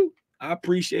more for you. I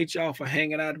appreciate y'all for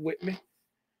hanging out with me.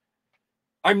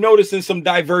 I'm noticing some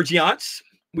divergence.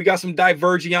 We got some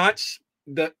divergence.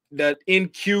 The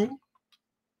NQ.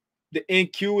 The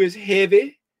NQ is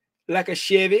heavy, like a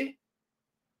Chevy.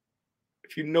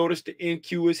 If you notice, the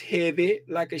NQ is heavy,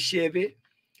 like a Chevy.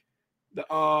 The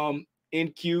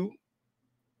NQ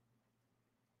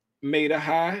made a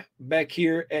high back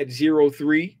here at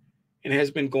 0.3 and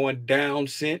has been going down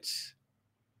since,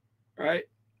 right?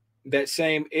 That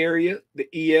same area, the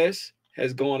ES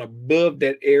has gone above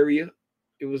that area.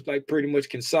 It was like pretty much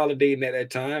consolidating at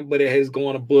that time, but it has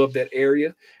gone above that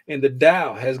area. And the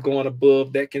Dow has gone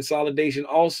above that consolidation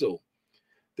also.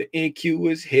 The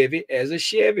NQ is heavy as a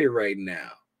Chevy right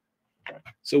now.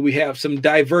 So we have some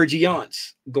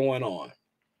divergence going on.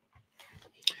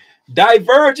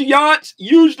 Divergence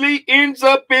usually ends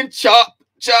up in chop,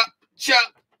 chop,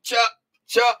 chop, chop,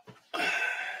 chop.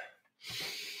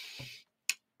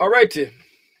 All right, then.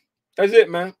 That's it,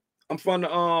 man. I'm fun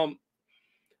to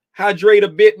hydrate a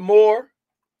bit more.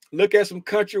 Look at some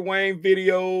Country Wayne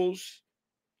videos.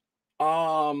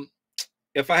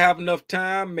 If I have enough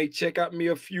time, may check out me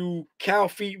a few cow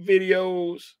feet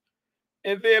videos.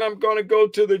 And then I'm going to go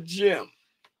to the gym.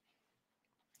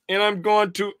 And I'm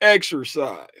going to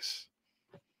exercise.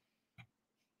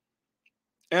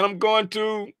 And I'm going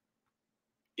to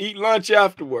eat lunch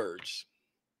afterwards.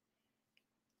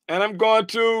 And I'm going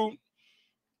to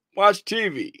watch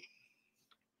TV.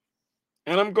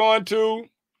 And I'm going to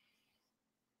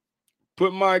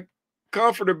put my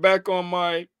comforter back on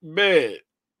my bed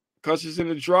because it's in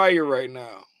the dryer right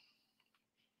now.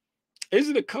 Is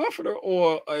it a comforter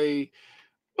or a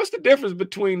What's the difference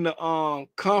between the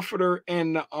comforter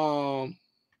and the man,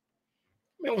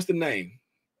 what's the name?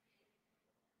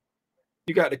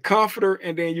 You got the comforter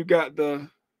and then you got the,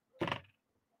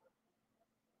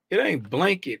 it ain't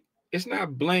blanket. It's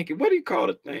not blanket. What do you call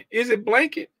the thing? Is it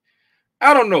blanket?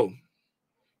 I don't know.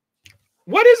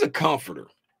 What is a comforter?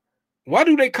 Why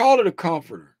do they call it a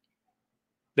comforter?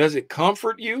 Does it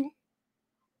comfort you?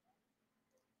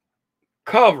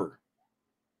 Cover.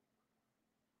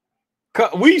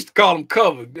 We used to call them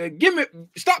covers.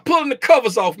 Stop pulling the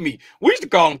covers off me. We used to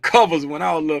call them covers when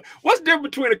I was little. What's the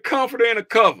difference between a comforter and a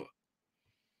cover?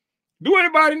 Do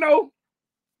anybody know?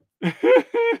 Do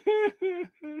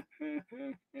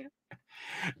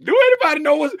anybody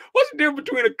know what's the difference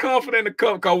between a comforter and a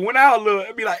cover? Because when I was little,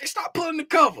 it'd be like, hey, stop pulling the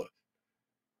cover.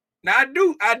 Now I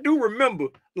do remember,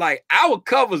 like, our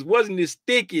covers wasn't as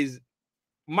thick as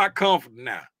my comforter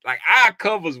now. Like, our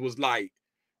covers was like,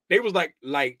 they was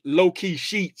like low-key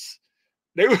sheets.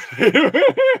 They were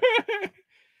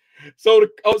so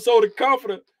the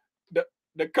comforter,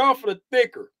 the comforter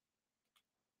thicker.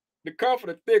 The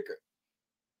comforter thicker.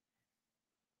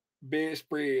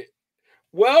 Bedspread.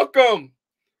 Welcome,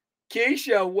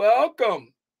 Keisha.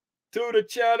 Welcome to the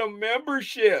channel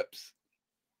memberships.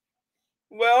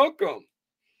 Welcome.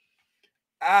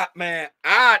 Our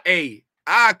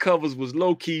covers was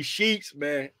low-key sheets,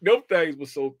 man. Those things were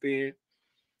so thin.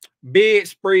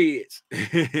 Bedspreads.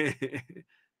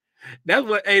 That's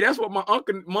what my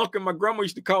uncle and my grandma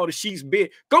used to call the sheets bed.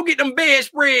 Go get them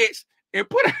bedspreads and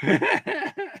put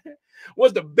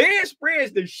was the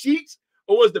bedspreads the sheets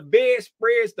or was the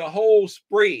bedspreads the whole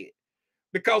spread?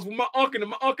 Because when my uncle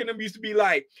and them used to be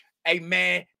like, hey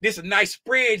man, this is a nice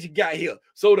spread you got here.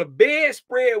 So the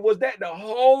bedspread, was that the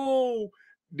whole,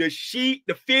 the sheet,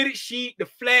 the fitted sheet, the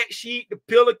flat sheet, the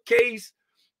pillowcase,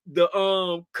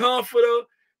 the comforter?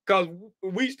 Because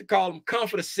we used to call them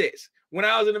comforter sets. When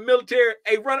I was in the military,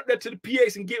 hey, run up there to the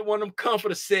PAs and get one of them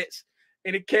comforter sets.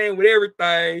 And it came with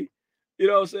everything. You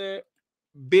know what I'm saying?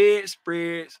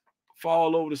 Bedspreads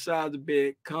fall over the side of the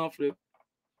bed, comforter.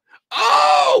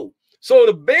 Oh, so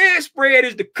the bedspread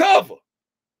is the cover.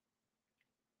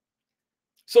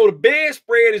 So the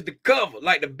bedspread is the cover.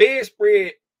 Like the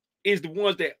bedspread is the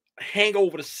ones that hang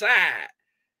over the side.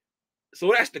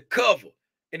 So that's the cover.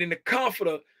 And then the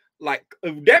comforter, like,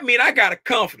 that mean I got a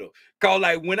comforter. Cause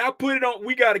like when I put it on,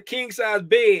 we got a king size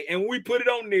bed and we put it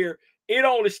on there, it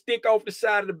only stick off the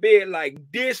side of the bed like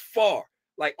this far,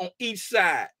 like on each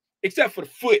side, except for the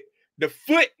foot. The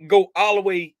foot go all the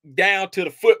way down to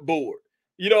the footboard.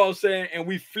 You know what I'm saying? And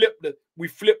we flip the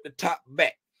top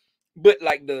back. But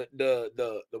like the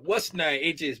what's name,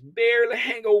 it just barely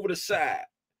hang over the side.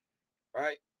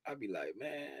 Right? I'd be like,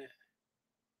 man,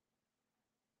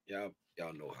 y'all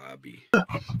know how I be.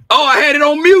 Oh, I had it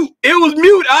on mute. It was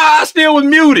muted. I still was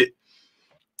muted.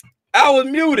 I was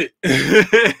muted.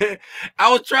 I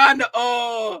was trying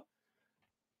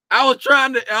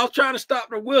to stop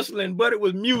the whistling, but it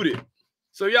was muted.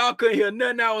 So y'all couldn't hear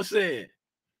nothing I was saying.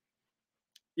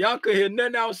 Y'all couldn't hear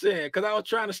nothing I was saying because I was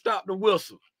trying to stop the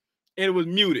whistle and it was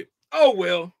muted. Oh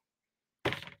well.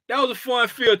 That was a fun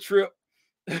field trip.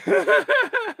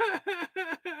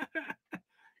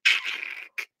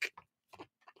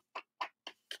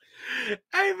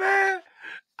 Hey man,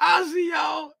 I'll see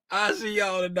y'all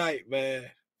tonight,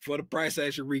 man, for the price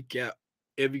action recap.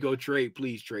 If you go trade,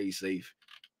 please trade safe.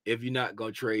 If you're not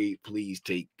gonna trade, please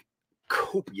take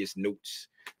copious notes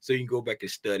so you can go back and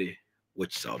study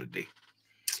what you saw today.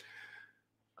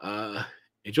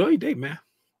 Enjoy your day, man.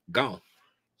 Gone.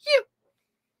 Yeah.